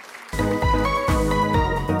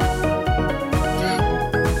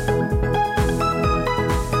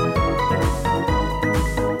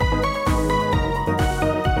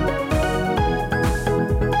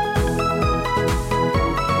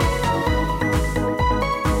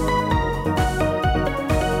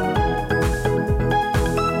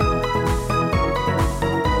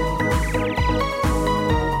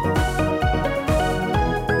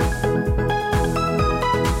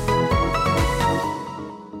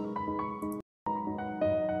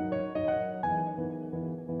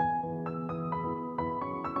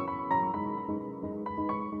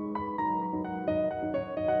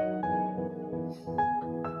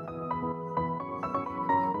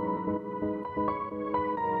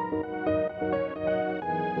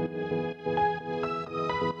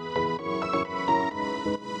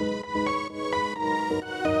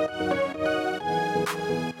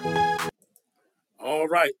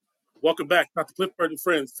 right. Welcome back, Dr. Clifton Burt and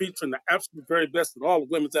Friends, featuring the absolute very best in all of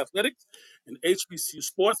women's athletics and HBCU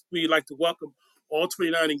sports. We'd like to welcome all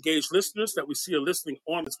 29 engaged listeners that we see are listening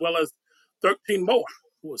on, as well as 13 more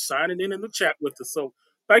who are signing in the chat with us. So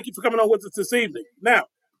thank you for coming on with us this evening. Now,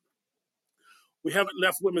 we haven't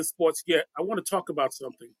left women's sports yet. I want to talk about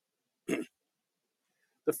something.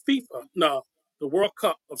 The World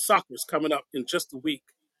Cup of Soccer is coming up in just a week,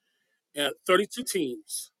 and 32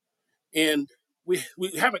 teams. And we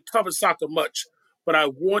haven't covered soccer much, but I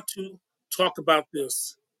want to talk about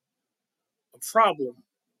this a problem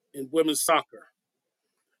in women's soccer.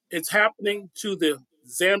 It's happening to the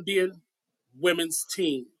Zambian women's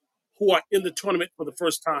team who are in the tournament for the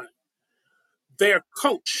first time. Their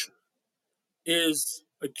coach is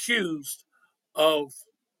accused of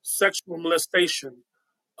sexual molestation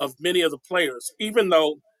of many of the players, even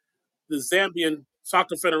though the Zambian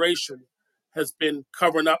Soccer Federation has been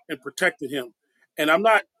covering up and protecting him. And I'm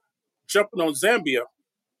not jumping on Zambia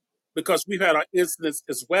because we've had our incidents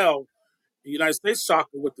as well in United States soccer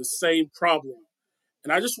with the same problem.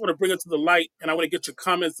 And I just want to bring it to the light, and I want to get your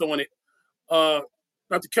comments on it.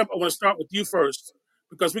 Dr. Kemp, I want to start with you first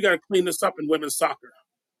because we got to clean this up in women's soccer.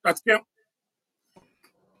 Dr. Kemp?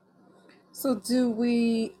 So do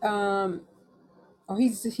we? Oh,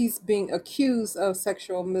 he's being accused of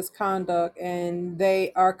sexual misconduct, and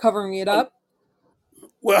they are covering it Oh, up.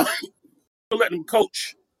 well, we're letting him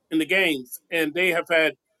coach in the games, and they have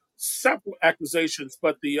had several accusations,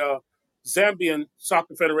 but the Zambian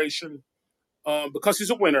Soccer Federation, because he's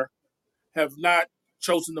a winner, have not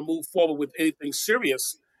chosen to move forward with anything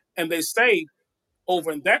serious. And they say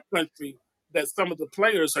over in that country that some of the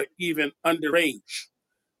players are even underage.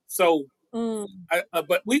 So, Mm,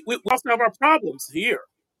 but we also have our problems here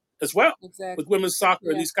as well with exactly. women's soccer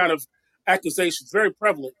and Yeah. these kind of accusations, very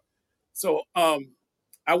prevalent. So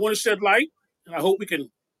I want to shed light, and I hope we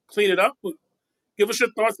can clean it up. But give us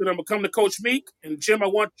your thoughts, and I'm going to come to Coach Meek. And Jim, I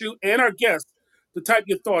want you and our guests to type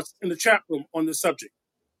your thoughts in the chat room on this subject.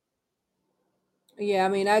 Yeah, I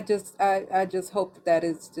mean, I just hope that that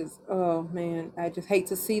is just, oh man, I just hate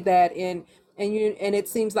to see that. And it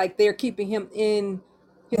seems like they're keeping him in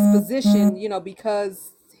his position,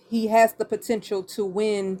 because he has the potential to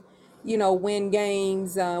win, win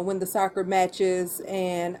games, win the soccer matches,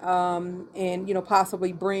 and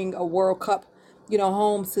possibly bring a World Cup,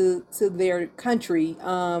 home to their country,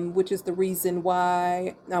 which is the reason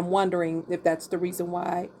why I'm wondering if that's the reason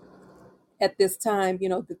why at this time,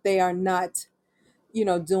 that they are not,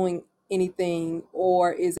 doing anything,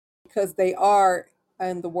 or is it because they are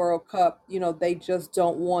in the World Cup, they just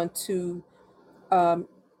don't want to um,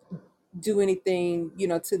 do anything,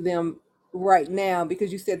 to them right now,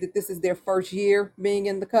 because you said that this is their first year being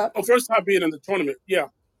in the cup. Oh, first time being in the tournament, yeah.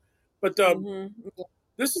 But Mm-hmm.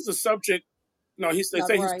 this is a subject. No, they Not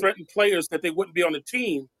say he's right. threatened players that they wouldn't be on the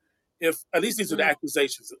team if at least these are the Mm,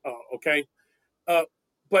 accusations. Okay, uh,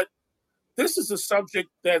 but this is a subject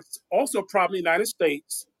that's also a problem in the United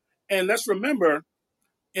States. And let's remember,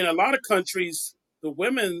 in a lot of countries, the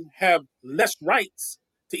women have less rights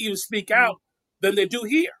to even speak mm, out than they do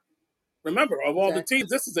here. Remember, of all the exactly. teams,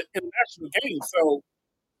 this is an international game. So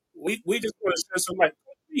we just want to share some light.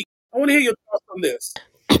 I want to hear your thoughts on this.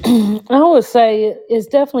 I would say it's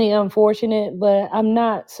definitely unfortunate, but I'm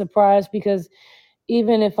not surprised because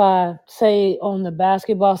even if I say on the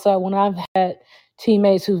basketball side, when I've had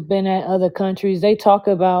teammates who've been at other countries, they talk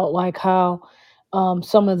about like how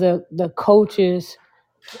some of the coaches,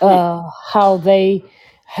 Mm, how they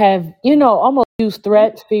have almost used mm,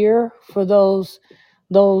 threat fear for those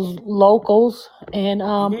locals. And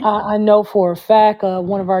mm-hmm. I know for a fact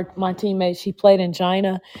one of my teammates, she played in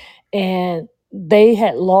China, and they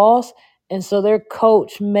had lost, and so their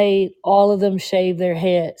coach made all of them shave their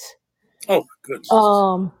heads. Oh my goodness!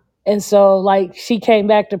 um, and so like she came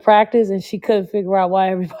back to practice and she couldn't figure out why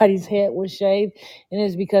everybody's head was shaved. And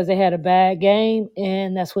it's because they had a bad game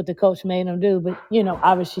and that's what the coach made them do. But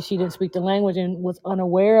obviously she didn't speak the language and was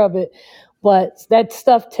unaware of it. But that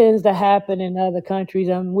stuff tends to happen in other countries.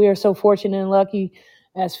 We are so fortunate and lucky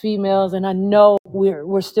as females, and I know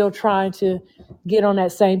we're still trying to get on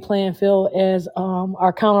that same playing field as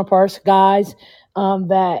our counterparts, guys.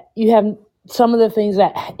 That you have some of the things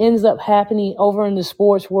that ends up happening over in the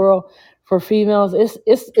sports world for females.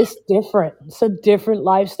 It's different. It's a different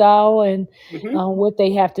lifestyle and Mm-hmm. what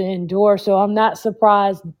they have to endure. So I'm not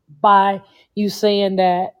surprised by you saying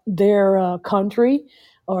that their country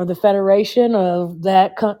or the federation of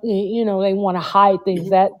that they want to hide things. Mm-hmm.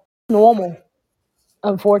 That normal,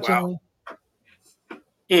 Wow. unfortunately.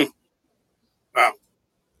 Mm, wow.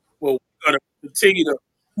 Well, we're gonna continue to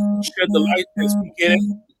shed the light as we get it.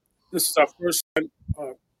 This is our first time.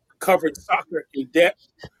 uh, covered soccer in depth,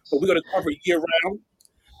 but we're going to cover it year round.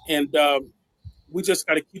 And we just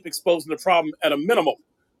got to keep exposing the problem at a minimum.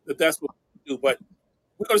 That's what we do. But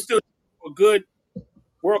we're going to still do a good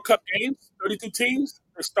World Cup games, 32 teams.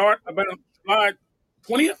 They start about July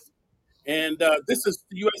 20th. And this is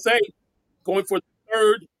the USA going for the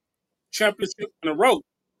third championship in a row.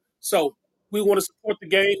 So we want to support the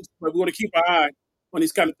games, but we want to keep our eye on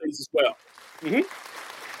these kind of things as well. hmm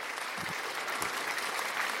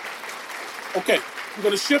Okay, we're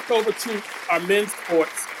going to shift over to our men's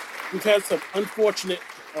sports. We've had some unfortunate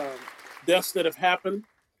deaths that have happened.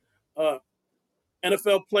 Uh,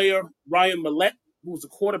 NFL player Ryan Mallett, who was a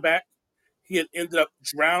quarterback, he had ended up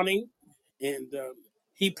drowning and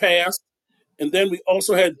he passed. And then we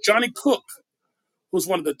also had Johnny Cook, who's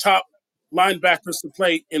one of the top linebackers to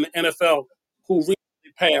play in the NFL, who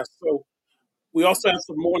recently passed. So we also have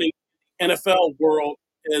some mourning in the NFL world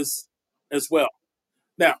as well.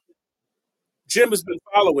 Now, Jim has been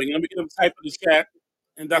following. Let me get him type in the chat.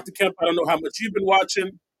 And Dr. Kemp, I don't know how much you've been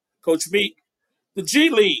watching. Coach Meek, the G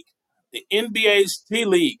League, the NBA's G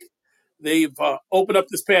League. They've opened up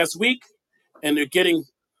this past week, and they're getting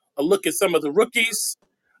a look at some of the rookies.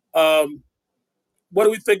 What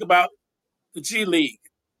do we think about the G League?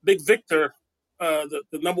 Big Victor, the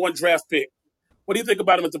number one draft pick. What do you think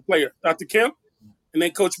about him as a player? Dr. Kemp, and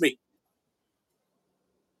then Coach Meek.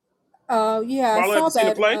 Yeah, I Marlo, have saw you seen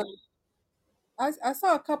him that. play? I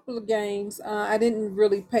saw a couple of games. I didn't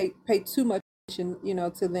really pay too much attention,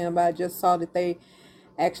 to them, but I just saw that they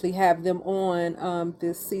actually have them on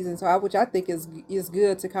this season. So, which I think is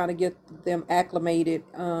good to kind of get them acclimated,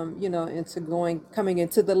 into coming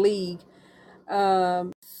into the league.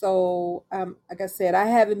 So, like I said, I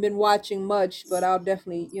haven't been watching much, but I'll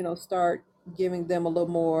definitely, start giving them a little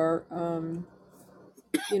more,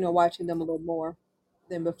 watching them a little more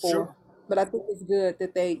than before. Sure, But I think it's good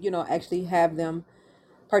that they, actually have them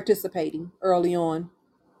participating early on.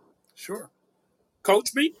 sure.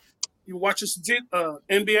 Coach Meek, you watch this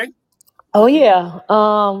NBA? Oh yeah,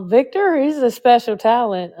 Victor, he's a special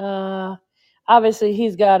talent. Obviously,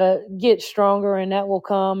 he's got to get stronger, and that will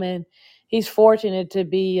come. And he's fortunate to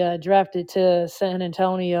be drafted to San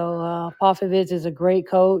Antonio. Popovich is a great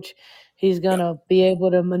coach. He's Yeah. gonna be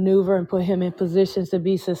able to maneuver and put him in positions to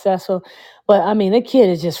be successful. But I mean, the kid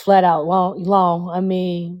is just flat out long. I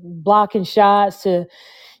mean, blocking shots to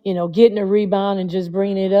getting a rebound and just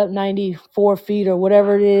bringing it up 94 feet or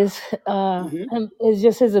whatever it is. hmm And it's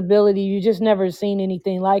just his ability. You just never seen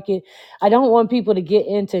anything like it. I don't want people to get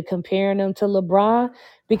into comparing him to LeBron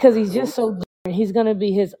because he's hmm just so different. He's going to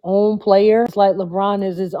be his own player. It's like LeBron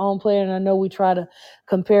is his own player. And I know we try to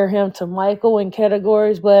compare him to Michael in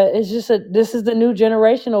categories, but it's just this is the new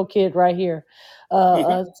generational kid right here.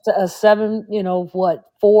 hmm A seven,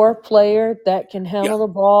 4 player that can Yeah. handle the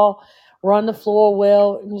ball, run the floor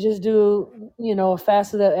well, and just do a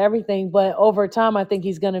facet of everything. But over time, I think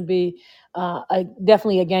he's going to be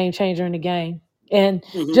definitely a game changer in the game. And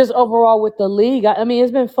hmm just overall with the league, I mean,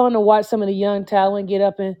 it's been fun to watch some of the young talent get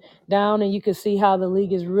up and down, and you can see how the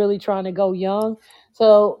league is really trying to go young.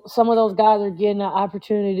 So some of those guys are getting an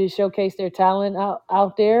opportunity to showcase their talent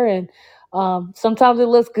out there, and sometimes it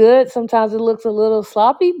looks good, sometimes it looks a little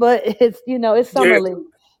sloppy, but it's Yeah. summer league,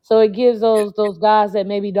 so it gives those guys that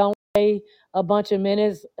maybe don't play a bunch of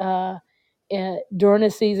minutes during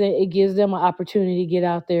the season. It gives them an opportunity to get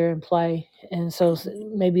out there and play, and so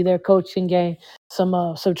maybe their coach can gain some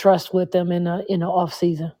trust with them in the off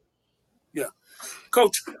season. Yeah.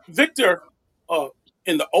 Coach Victor, uh,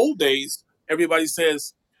 in the old days, everybody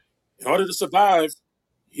says in order to survive,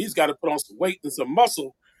 he's got to put on some weight and some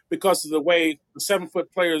muscle because of the way the 7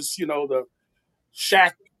 foot players, the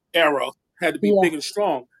Shaq era had to be Yeah. big and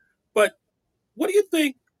strong. But what do you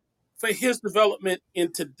think for his development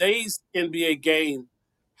in today's NBA game?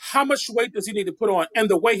 How much weight does he need to put on? And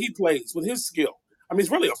the way he plays with his skill. I mean,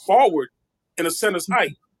 he's really a forward in a center's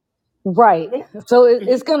height. Right. Well, So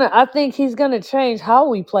it's mhm. gonna. I think he's gonna change how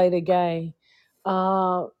we play the game.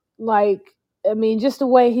 Uh, like I mean, just the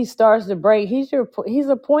way he starts to break. He's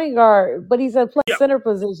a point guard, but he's a play Yeah, center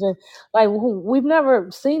position. Like we've never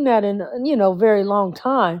seen that in very long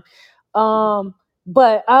time. Um,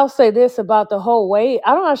 but I'll say this about the whole weight.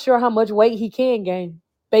 I'm not sure how much weight he can gain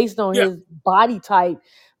based on yeah, his body type,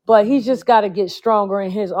 but he's just got to get stronger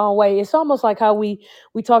in his own way. It's almost like how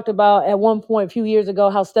we talked about at one point a few years ago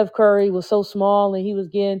how Steph Curry was so small and he was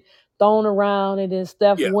getting thrown around, and then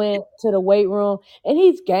Steph yeah. went to the weight room and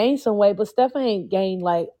he's gained some weight, but Steph ain't gained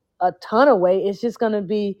like a ton of weight. It's just gonna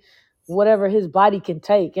be whatever his body can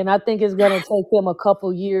take. And I think it's gonna take him a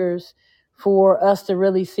couple years for us to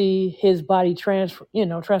really see his body transform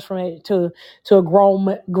to a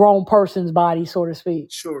grown person's body, so to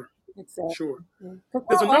speak. Sure, Exactly. sure. Yeah. 'Cause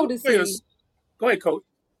There's how another old is player. he? Go ahead, coach.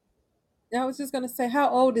 I was just gonna say, how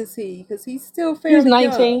old is he? Because he's still He's fairly young.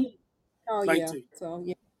 19. Oh yeah. 19. So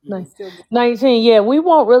yeah, Mm-hmm. he's still good. 19, yeah, we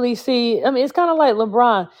won't really see. I mean, it's kind of like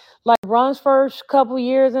LeBron. Like LeBron's first couple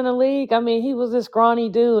years in the league, I mean, he was this scrawny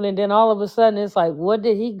dude, and then all of a sudden, it's like, what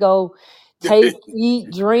did he go take, eat,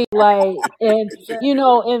 drink, like, and Exactly.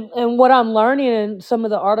 and what I'm learning in some of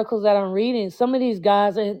the articles that I'm reading, some of these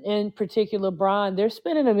guys, in particular, LeBron, they're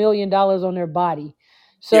spending $1 million on their body.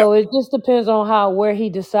 Yeah. So it just depends on where he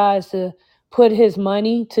decides to put his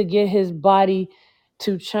money to get his body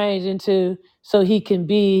to change into so he can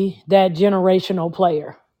be that generational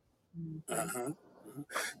player. Mhm. Uh-huh.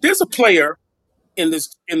 There's a player in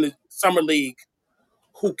the summer league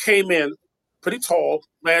who came in pretty tall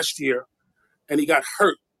last year, and he got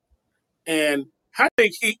hurt. And I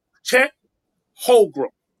think Chet Holmgren.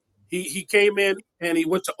 He came in and he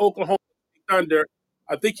went to Oklahoma Thunder.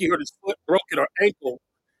 I think he hurt his foot, broke it, or ankle,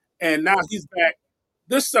 and now he's back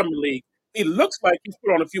this summer league. He looks like he's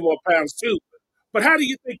put on a few more pounds too. But how do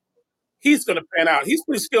you think he's going to pan out? He's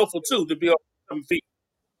pretty skillful too to be on 7 feet.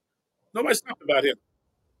 Nobody's talking about him.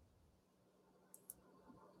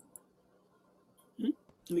 Hmm?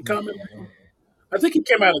 Any comment? I think he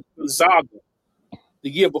came out of Gonzaga the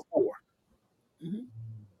year before. Mhm.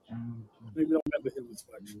 Maybe I don't remember him as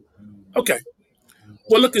much. Okay.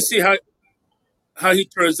 Well, look and see how he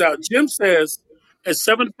turns out. Jim says at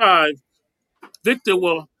 7'5", Victor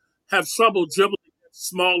will have trouble dribbling against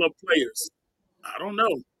smaller players. I don't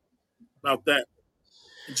know about that.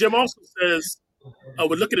 Jim also says,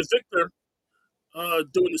 we're looking at Victor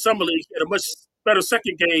during the summer league. He had a much better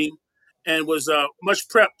second game and was much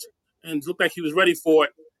prepped and looked like he was ready for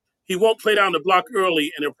it. He won't play down the block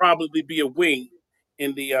early, and he'll probably be a wing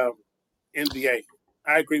in the NBA.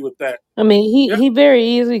 I agree with that. I mean, Yeah. he very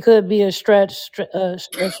easily could be a stretch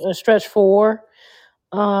four.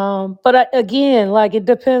 But again, like it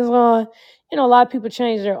depends on, a lot of people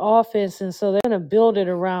change their offense, and so they're gonna build it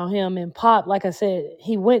around him. And Pop, like I said,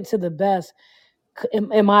 he went to the best,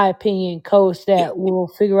 in my opinion, coach Yeah. that will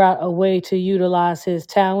figure out a way to utilize his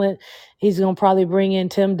talent. He's going to probably bring in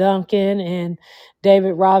Tim Duncan and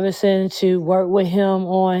David Robinson to work with him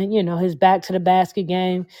on, his back to the basket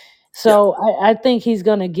game. Yeah. So I think he's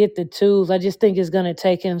going to get the tools. I just think it's going to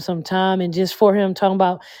take him some time. And just for him talking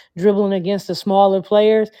about dribbling against the smaller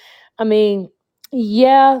players, I mean,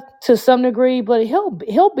 yeah, to some degree, but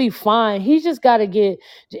he'll be fine. He's just got to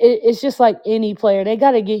it's just like any player. They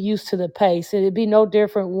got to get used to the pace. It'd be no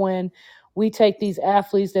different when we take these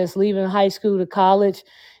athletes that's leaving high school to college.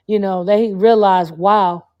 They realize,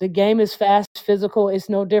 wow, the game is fast, physical. It's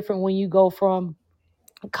no different when you go from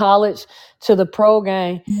college to the pro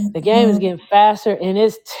game. The game is getting faster and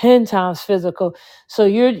it's 10 times physical. So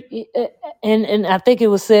and I think it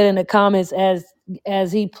was said in the comments,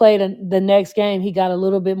 as he played the next game, he got a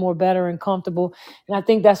little bit more better and comfortable. And I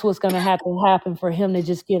think that's what's going to happen for him to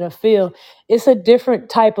just get a feel. It's a different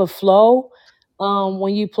type of flow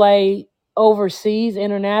when you play overseas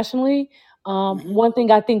internationally. Hmm. One thing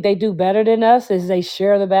I think they do better than us is they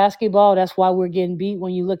share the basketball. That's why we're getting beat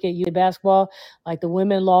when you look at U.S. basketball. Like the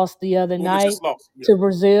women lost the other Women night just lost. Yeah. to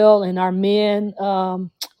Brazil, and our men,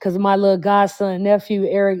 because my little godson nephew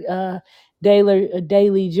Eric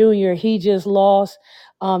Daly Jr., he just lost.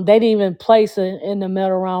 They didn't even place in the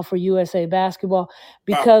medal round for USA basketball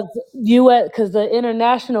Wow. because the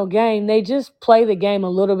international game, they just play the game a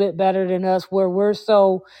little bit better than us, where we're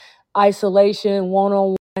so isolation, one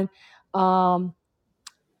on one. Um,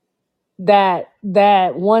 that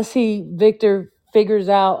once Victor figures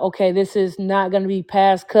out, okay, this is not going to be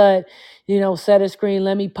pass cut, set a screen,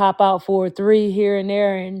 let me pop out for a three here and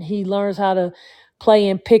there, and he learns how to play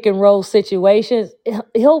in pick and roll situations,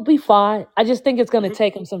 he'll be fine. I just think it's going to Hmm.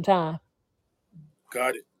 take him some time.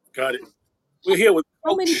 Got it. Got it. We're here with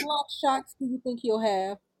How many Coach. block shots do you think he'll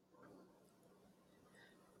have?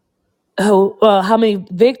 Oh, how many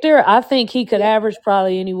Victor? I think he could Yeah. average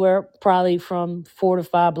probably from 4 to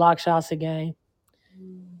 5 block shots a game.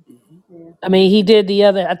 Mm, Hmm. yeah. I mean, he did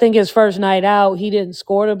I think his first night out, he didn't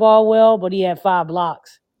score the ball well, but he had 5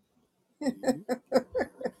 blocks. Hmm.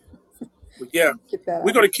 But yeah, Get that we're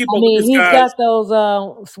out. going to keep I up with mean, this, he's guys. got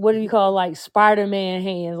those what do you call, like, Spider-Man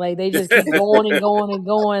hands? Like they just keep going and going and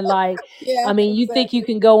going. Like, Yeah, I mean, you think you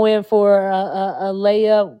exactly. can go in for a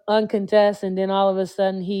layup uncontested, and then all of a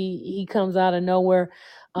sudden he comes out of nowhere.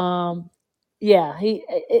 Um, yeah,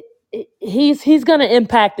 he's going to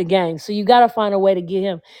impact the game. So you got to find a way to get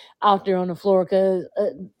him out there on the floor because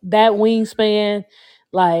that wingspan.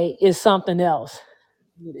 like is something else.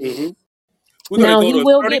 Mm-hmm. We're going to Now go he to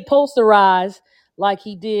will 30. get posterized like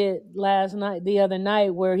he did the other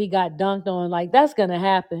night, where he got dunked on. Like that's gonna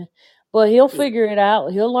happen, but he'll figure it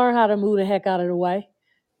out. He'll learn how to move the heck out of the way.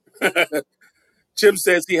 Jim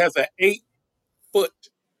says he has an 8-foot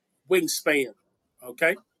wingspan.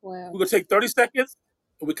 Okay. Wow. We're going to take 30 seconds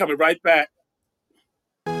and we're coming right back.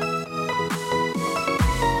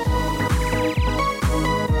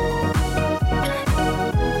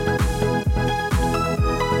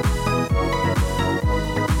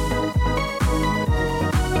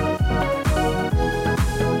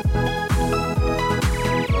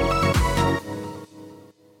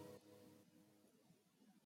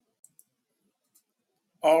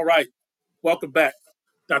 All right. Welcome back.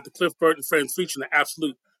 Dr. Clifton Burt and Friends featuring the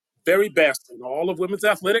absolute very best in all of women's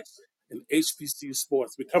athletics and HBCU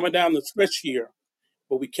sports. We're coming down the stretch here,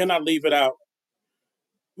 but we cannot leave it out.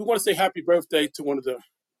 We want to say happy birthday to one of the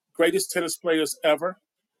greatest tennis players ever.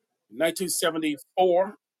 In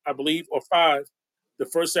 1974, I believe, or 5, the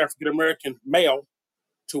first African American male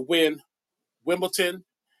to win Wimbledon,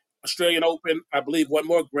 Australian Open, I believe one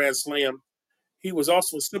more Grand Slam. He was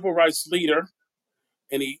also a civil rights leader,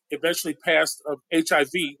 and he eventually passed of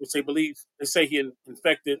HIV, which they say he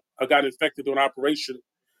infected or got infected during an operation.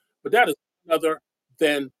 But that is none other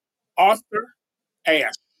than Aurthur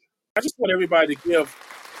Ashe. I just want everybody to give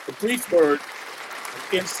a brief word of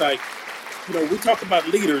insight. You know, we talk about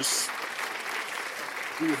leaders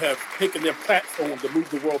who have taken their platform to move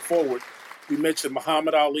the world forward. We mentioned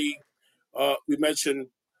Muhammad Ali. We mentioned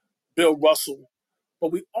Bill Russell.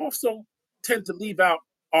 But we also tend to leave out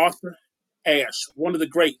Aurthur Ashe, one of the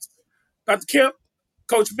greats. Dr. Kemp,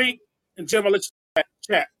 Coach B, and Jim, I'll let you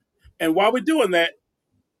chat. And while we're doing that,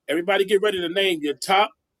 everybody get ready to name your top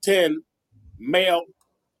 10 male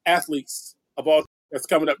athletes of all that's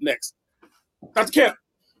coming up next. Dr. Kemp,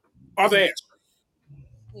 Aurthur Ashe.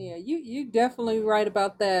 Yeah, you definitely right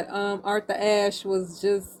about that. Arthur Ashe was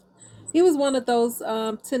just he was one of those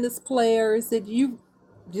tennis players that you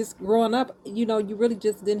just growing up, you really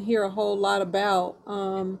just didn't hear a whole lot about.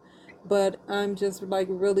 But I'm just like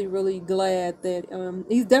really, really glad that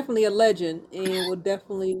he's definitely a legend and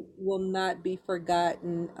will not be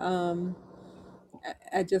forgotten.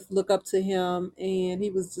 I just look up to him and he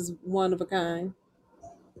was just one of a kind.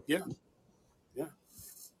 Yeah, yeah.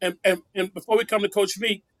 And before we come to Coach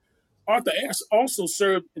B, Aurthur Ashe also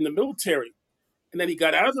served in the military. And then he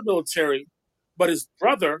got out of the military, but his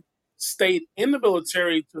brother stayed in the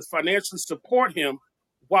military to financially support him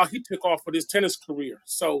while he took off with his tennis career.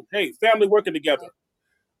 So, hey, family working together.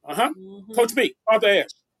 Hmm. Coach B, Aurthur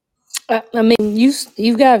Ashe. I mean,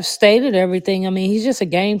 you guys stated everything. I mean, he's just a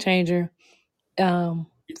game changer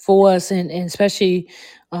for us, and especially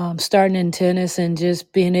starting in tennis and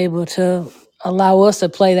just being able to allow us to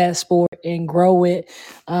play that sport and grow it.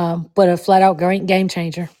 But a flat out great game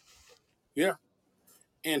changer. Yeah.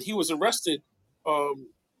 And he was arrested um,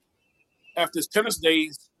 after his tennis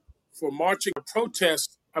days for marching a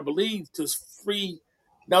protest, I believe, to free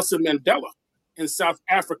Nelson Mandela in South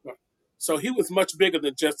Africa. So he was much bigger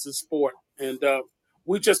than just his sport. And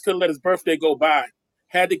we just couldn't let his birthday go by.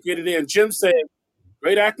 Had to get it in. Jim said,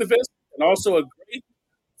 great activist and also a great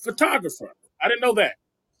photographer. I didn't know that.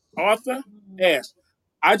 Aurthur Ashe.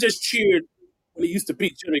 I just cheered when he used to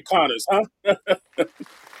beat Jimmy Connors, huh?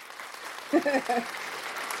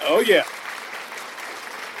 Oh, yeah.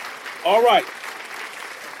 All right.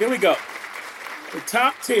 Here we go. The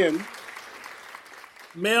top 10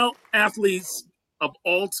 male athletes of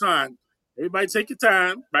all time. Everybody take your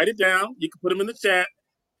time, write it down. You can put them in the chat.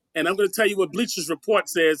 And I'm going to tell you what Bleacher's Report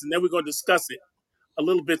says, and then we're going to discuss it a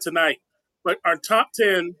little bit tonight. But our top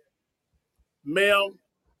 10 male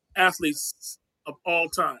athletes of all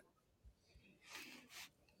time.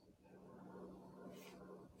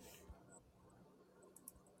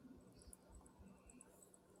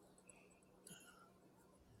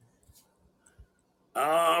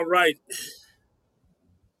 All right.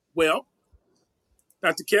 Well,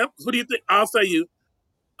 Dr. Kemp, who do you think? I'll say you.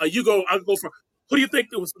 You go. I'll go for. Who do you think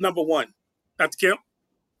was number one, Dr. Kemp?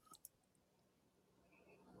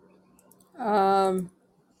 um,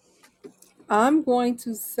 I'm going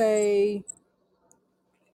to say,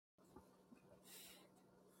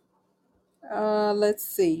 let's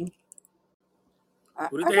see.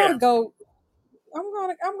 Who did I they gotta have? go.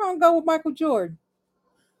 I'm gonna go with Michael Jordan.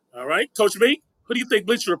 All right, Coach B. Who do you think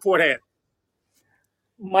Bleacher Report had?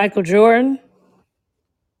 Michael Jordan.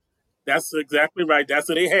 That's exactly right. That's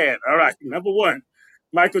what they had. All right, number one,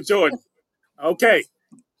 Michael Jordan. Okay,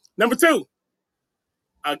 number two.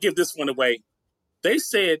 I'll give this one away. They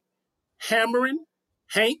said hammering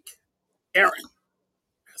Hank Aaron.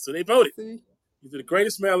 So they voted. See, He's the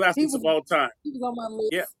greatest male he athletes was of all time. he was on my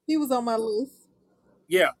Yeah, list. He was on my list.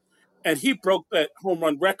 yeah. And he broke that home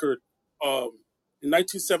run record in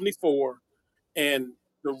 1974. And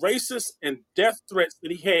the racist and death threats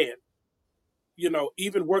that he had,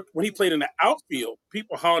 even worked when he played in the outfield,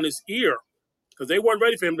 people hollering his ear because they weren't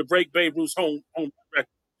ready for him to break Babe Ruth's home record.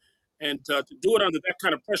 And to do it under that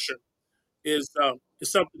kind of pressure is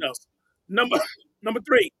something else. Number number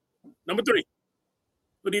three, number three.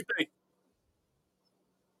 What do you think?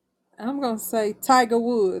 I'm gonna say Tiger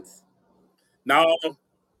Woods. No,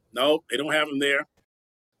 no, they don't have him there.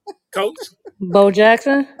 Coach, Bo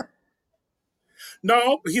Jackson.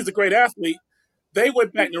 no, but he's a great athlete. They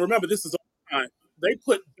went back. Now remember, this is all time. They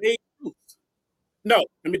put Babe Ruth. No,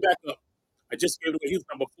 let me back up. I just gave it away. He was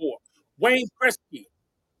number four. Wayne Gretzky,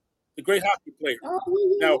 the great hockey player. Oh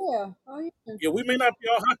yeah, Now, yeah. Oh yeah. yeah, we may not be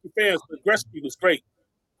all hockey fans, but Gretzky was great.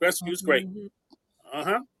 Gretzky was great. Mhm.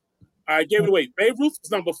 Uh-huh. I gave it away. Babe Ruth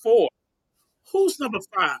was number four. Who's number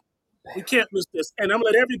five? We can't miss this. And I'm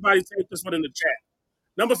going to let everybody take this one in the chat.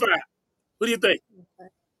 Number five. What do you think? Okay.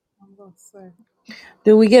 I'm gonna say.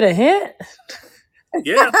 Do we get a hint?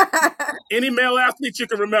 Yeah. Any male athlete you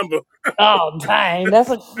can remember. Oh, dang.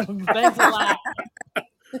 Thanks a lot.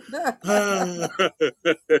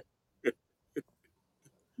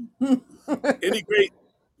 Any great.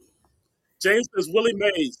 James says Willie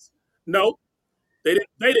Mays. No, they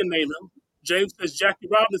didn't name him. James says Jackie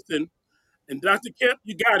Robinson. And Dr. Kemp,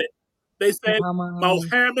 you got it. They said Muhammad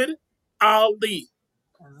Ali. Muhammad Ali.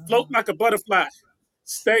 Float like a butterfly,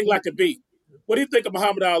 sting like a bee. What do you think of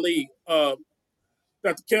Muhammad Ali,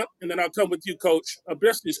 Dr. Kemp? And then I'll come with you, Coach.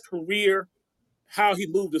 Best his career, how he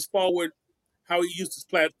moved us forward, how he used his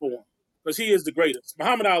platform. Because he is the greatest.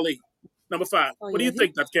 Muhammad Ali, number five. Oh What do yeah, you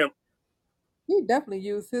think, Dr. Kemp? he definitely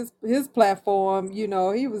used his platform.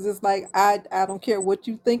 He was just like, I don't care what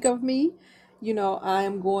you think of me. I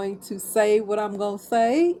am going to say what I'm going to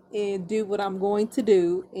say and do what I'm going to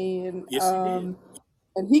do, Yes, he did.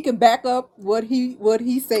 and he can back up what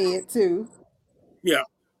he said too. Yeah,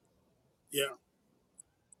 yeah.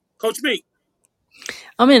 Coach B.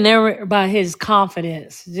 I'm in there by his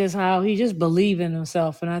confidence, just how he just believed in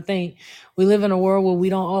himself. And I think we live in a world where we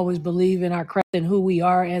don't always believe in our craft and who we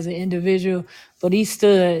are as an individual. But he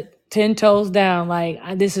stood 10 toes down, like,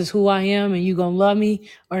 this is who I am, and you going to love me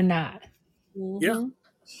or not. Yeah. Hmm.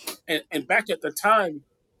 And back at the time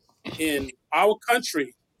in our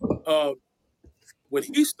country, uh, when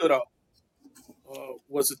he stood up,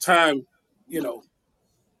 was a time, you know,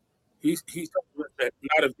 he that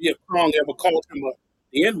not a Viet Cong ever called him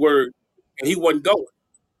the N word, and he wasn't going,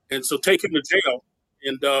 and so take him to jail,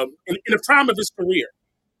 and in the prime of his career,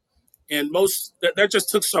 and that just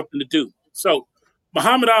took something to do. So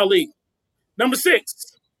Muhammad Ali, number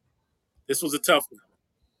six. This was a tough one.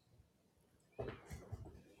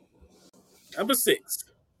 Number six.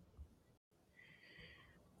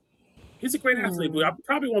 He's a great athlete, but I Hmm.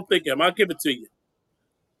 probably won't think of him. I'll give it to you.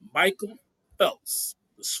 Michael Phelps,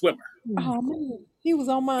 the swimmer. Oh man, he was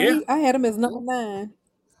on mine. Yeah, I had him as number 9.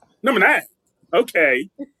 number nine. Okay,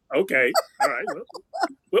 okay, all right.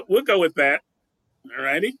 We'll go with that. All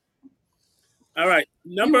righty. All right.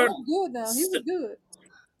 He was good now. He was good.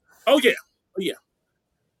 Oh yeah, oh yeah.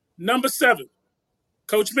 Number seven,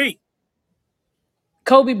 Coach B.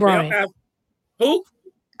 Kobe Male Bryant. who?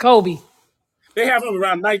 Kobe. They have him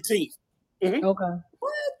around 19th. Okay.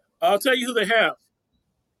 I'll tell you who they have.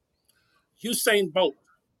 Usain Bolt.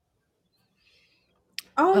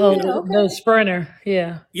 Oh Oh, You yeah, know, the okay. sprinter.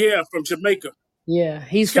 Yeah. yeah, from Jamaica. Yeah.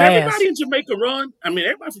 He's Can everybody fast. in Jamaica run? I mean,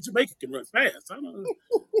 everybody from Jamaica can run fast. I don't know.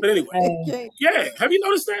 But anyway, Hey, Okay. yeah. Have you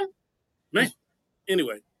noticed that? Man.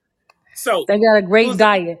 Anyway, so they got a great who's it?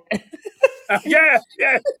 diet. Yeah,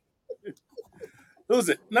 yeah. Who's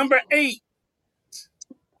it? Number eight.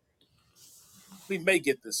 We may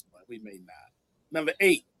get this one. We may not. Number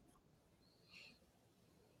eight.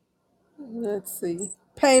 Let's see.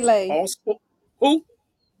 Pele. All sport. Who?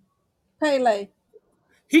 Pele.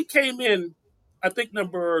 He came in, I think,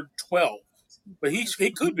 number 12, but he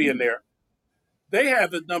could be in there. They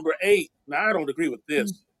have it number eight. Now, I don't agree with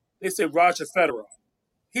this. They said Roger Federer.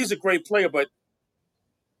 He's a great player, but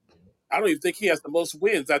I don't even think he has the most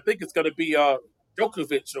wins. I think it's going to be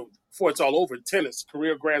Djokovic before it's all over in tennis,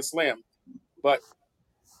 career Grand Slam. But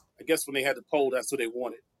I guess when they had the poll, that's what they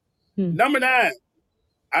wanted. Hmm. Number nine.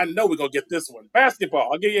 I know we're going to get this one. Basketball.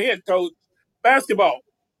 I'll give you a hint, coach. Basketball.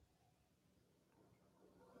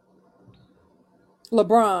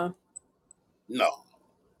 LeBron. No.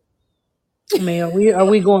 I mean, are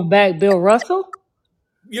we going back Bill Russell?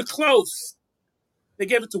 You're close. They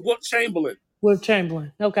gave it to Wilt Chamberlain. With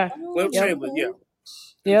Chamberlain. Okay. Wilt Oh, Yep. Chamberlain, yeah. okay.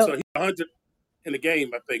 And so Yep. he's 100 in the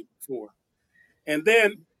game, I think, before. And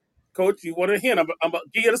then, Coach, you want a hint? I'm going to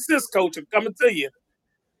give you an assist, Coach. I'm coming to you.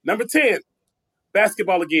 Number 10,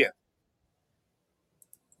 basketball again.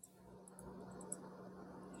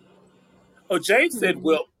 Oh, James said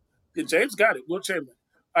Will. Yeah, James got it. Will Chamberlain.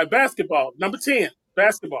 All right, basketball. Number 10,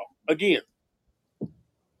 basketball again.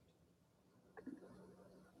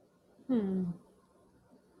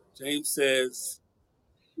 James says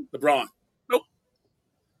LeBron. Nope.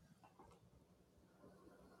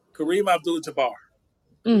 Kareem Abdul-Jabbar.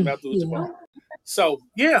 Kareem Yeah. Abdul-Jabbar. So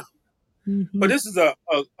yeah, but Hmm. this is a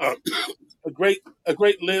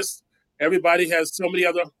great list. Everybody has so many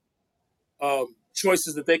other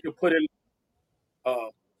choices that they can put in. Uh,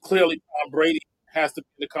 Clearly, Tom Brady has to be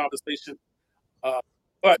in the conversation. Uh,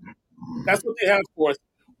 but that's what they have for us.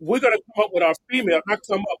 We're going to come up with our female, not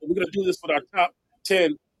come up, but we're going to do this with our top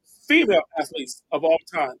 10 female athletes of all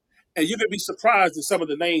time. And you're going to be surprised at some of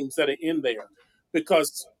the names that are in there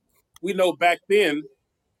because we know back then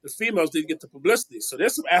the females didn't get the publicity. So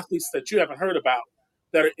there's some athletes that you haven't heard about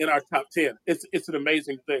that are in our top 10. It's an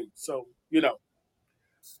amazing thing. So,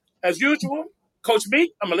 as usual, Coach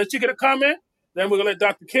Meek, I'm going to let you get a comment. Then we're going to let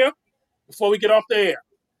Dr. Kemp before we get off the air.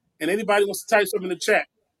 And anybody wants to type something in the chat.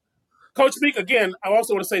 Coach Meek, again, I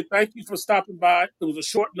also want to say thank you for stopping by. It was a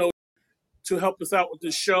short note to help us out with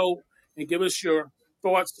this show and give us your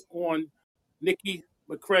thoughts on Nikki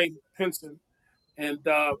McCrae Penson. And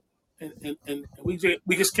we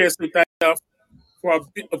just can't say thank you enough for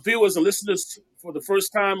our viewers and listeners for the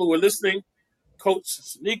first time who are listening. Coach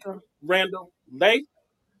Sheneka Randall Lay,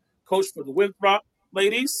 coach for the Winthrop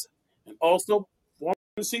ladies, and also former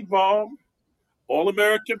Tennessee Ball,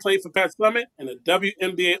 All-American, played for Pat Summitt, and a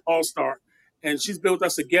WNBA All Star. And she's been with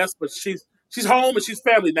us a guest, but she's home and she's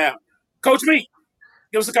family now. Coach Me,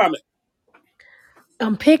 give us a comment.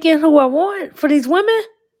 I'm picking who I want for these women.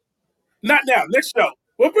 Not now, next show.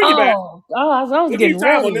 We'll bring you back. I was We'll give you getting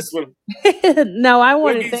time on ready. this one. No, I We'll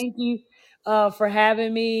want to give you, thank you for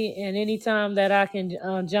having me, and anytime that I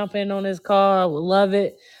can jump in on this call, I would love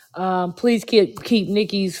it. Please keep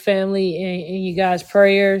Nikki's family in you guys'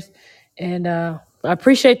 prayers, and I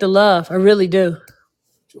appreciate the love. I really do.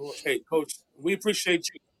 sure. Hey, Coach, we appreciate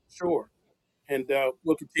you, sure. And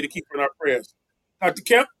we'll continue to keep her in our prayers. Dr.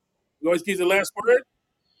 Kemp, you always give the last word.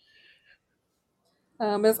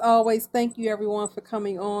 As always, thank you everyone for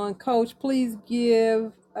coming on. Coach, please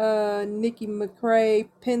give Nikki McCrae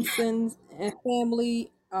Penson and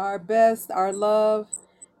family our best, our love,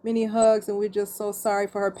 many hugs, and we're just so sorry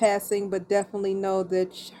for her passing, but definitely know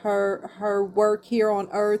that her work here on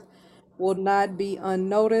earth will not be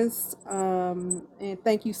unnoticed. And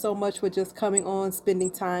thank you so much for just coming on, spending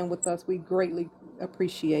time with us. We greatly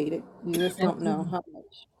appreciate it. You just don't know how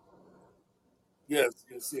much. Yes,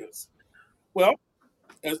 yes, yes. Well,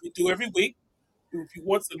 as we do every week, if you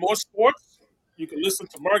want some more sports, you can listen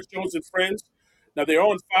to Mark Jones and Friends. Now they're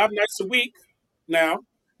on 5 nights a week now,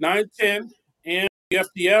 9, 10, and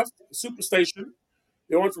FDF, the Superstation.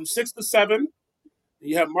 They're on from 6 to 7.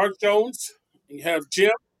 You have Mark Jones, and you have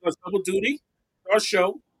Jim, who does double duty, our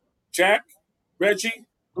show, Jack, Reggie,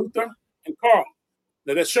 Luther, and Carl.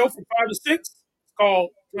 Now that show from 5 to 6 is called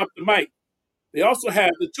Drop the Mic. They also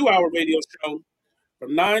have the 2-hour radio show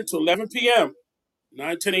from 9 to 11 p.m.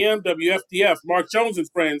 9:10 a.m. WFDF, Mark Jones and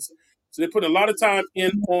Friends. So they put a lot of time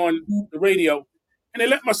in on the radio. And they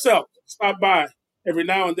let myself stop by every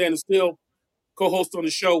now and then and still co-host on the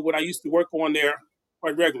show when I used to work on there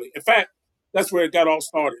quite regularly. In fact, that's where it got all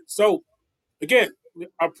started. So again,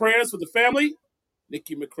 our prayers for the family,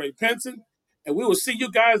 Nikki McCrae Penson, and we will see you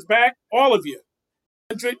guys back, all of you,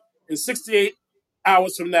 168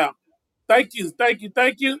 hours from now. Thank you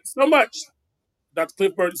so much, Dr.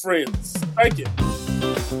 Clifton Burt and Friends. Thank you.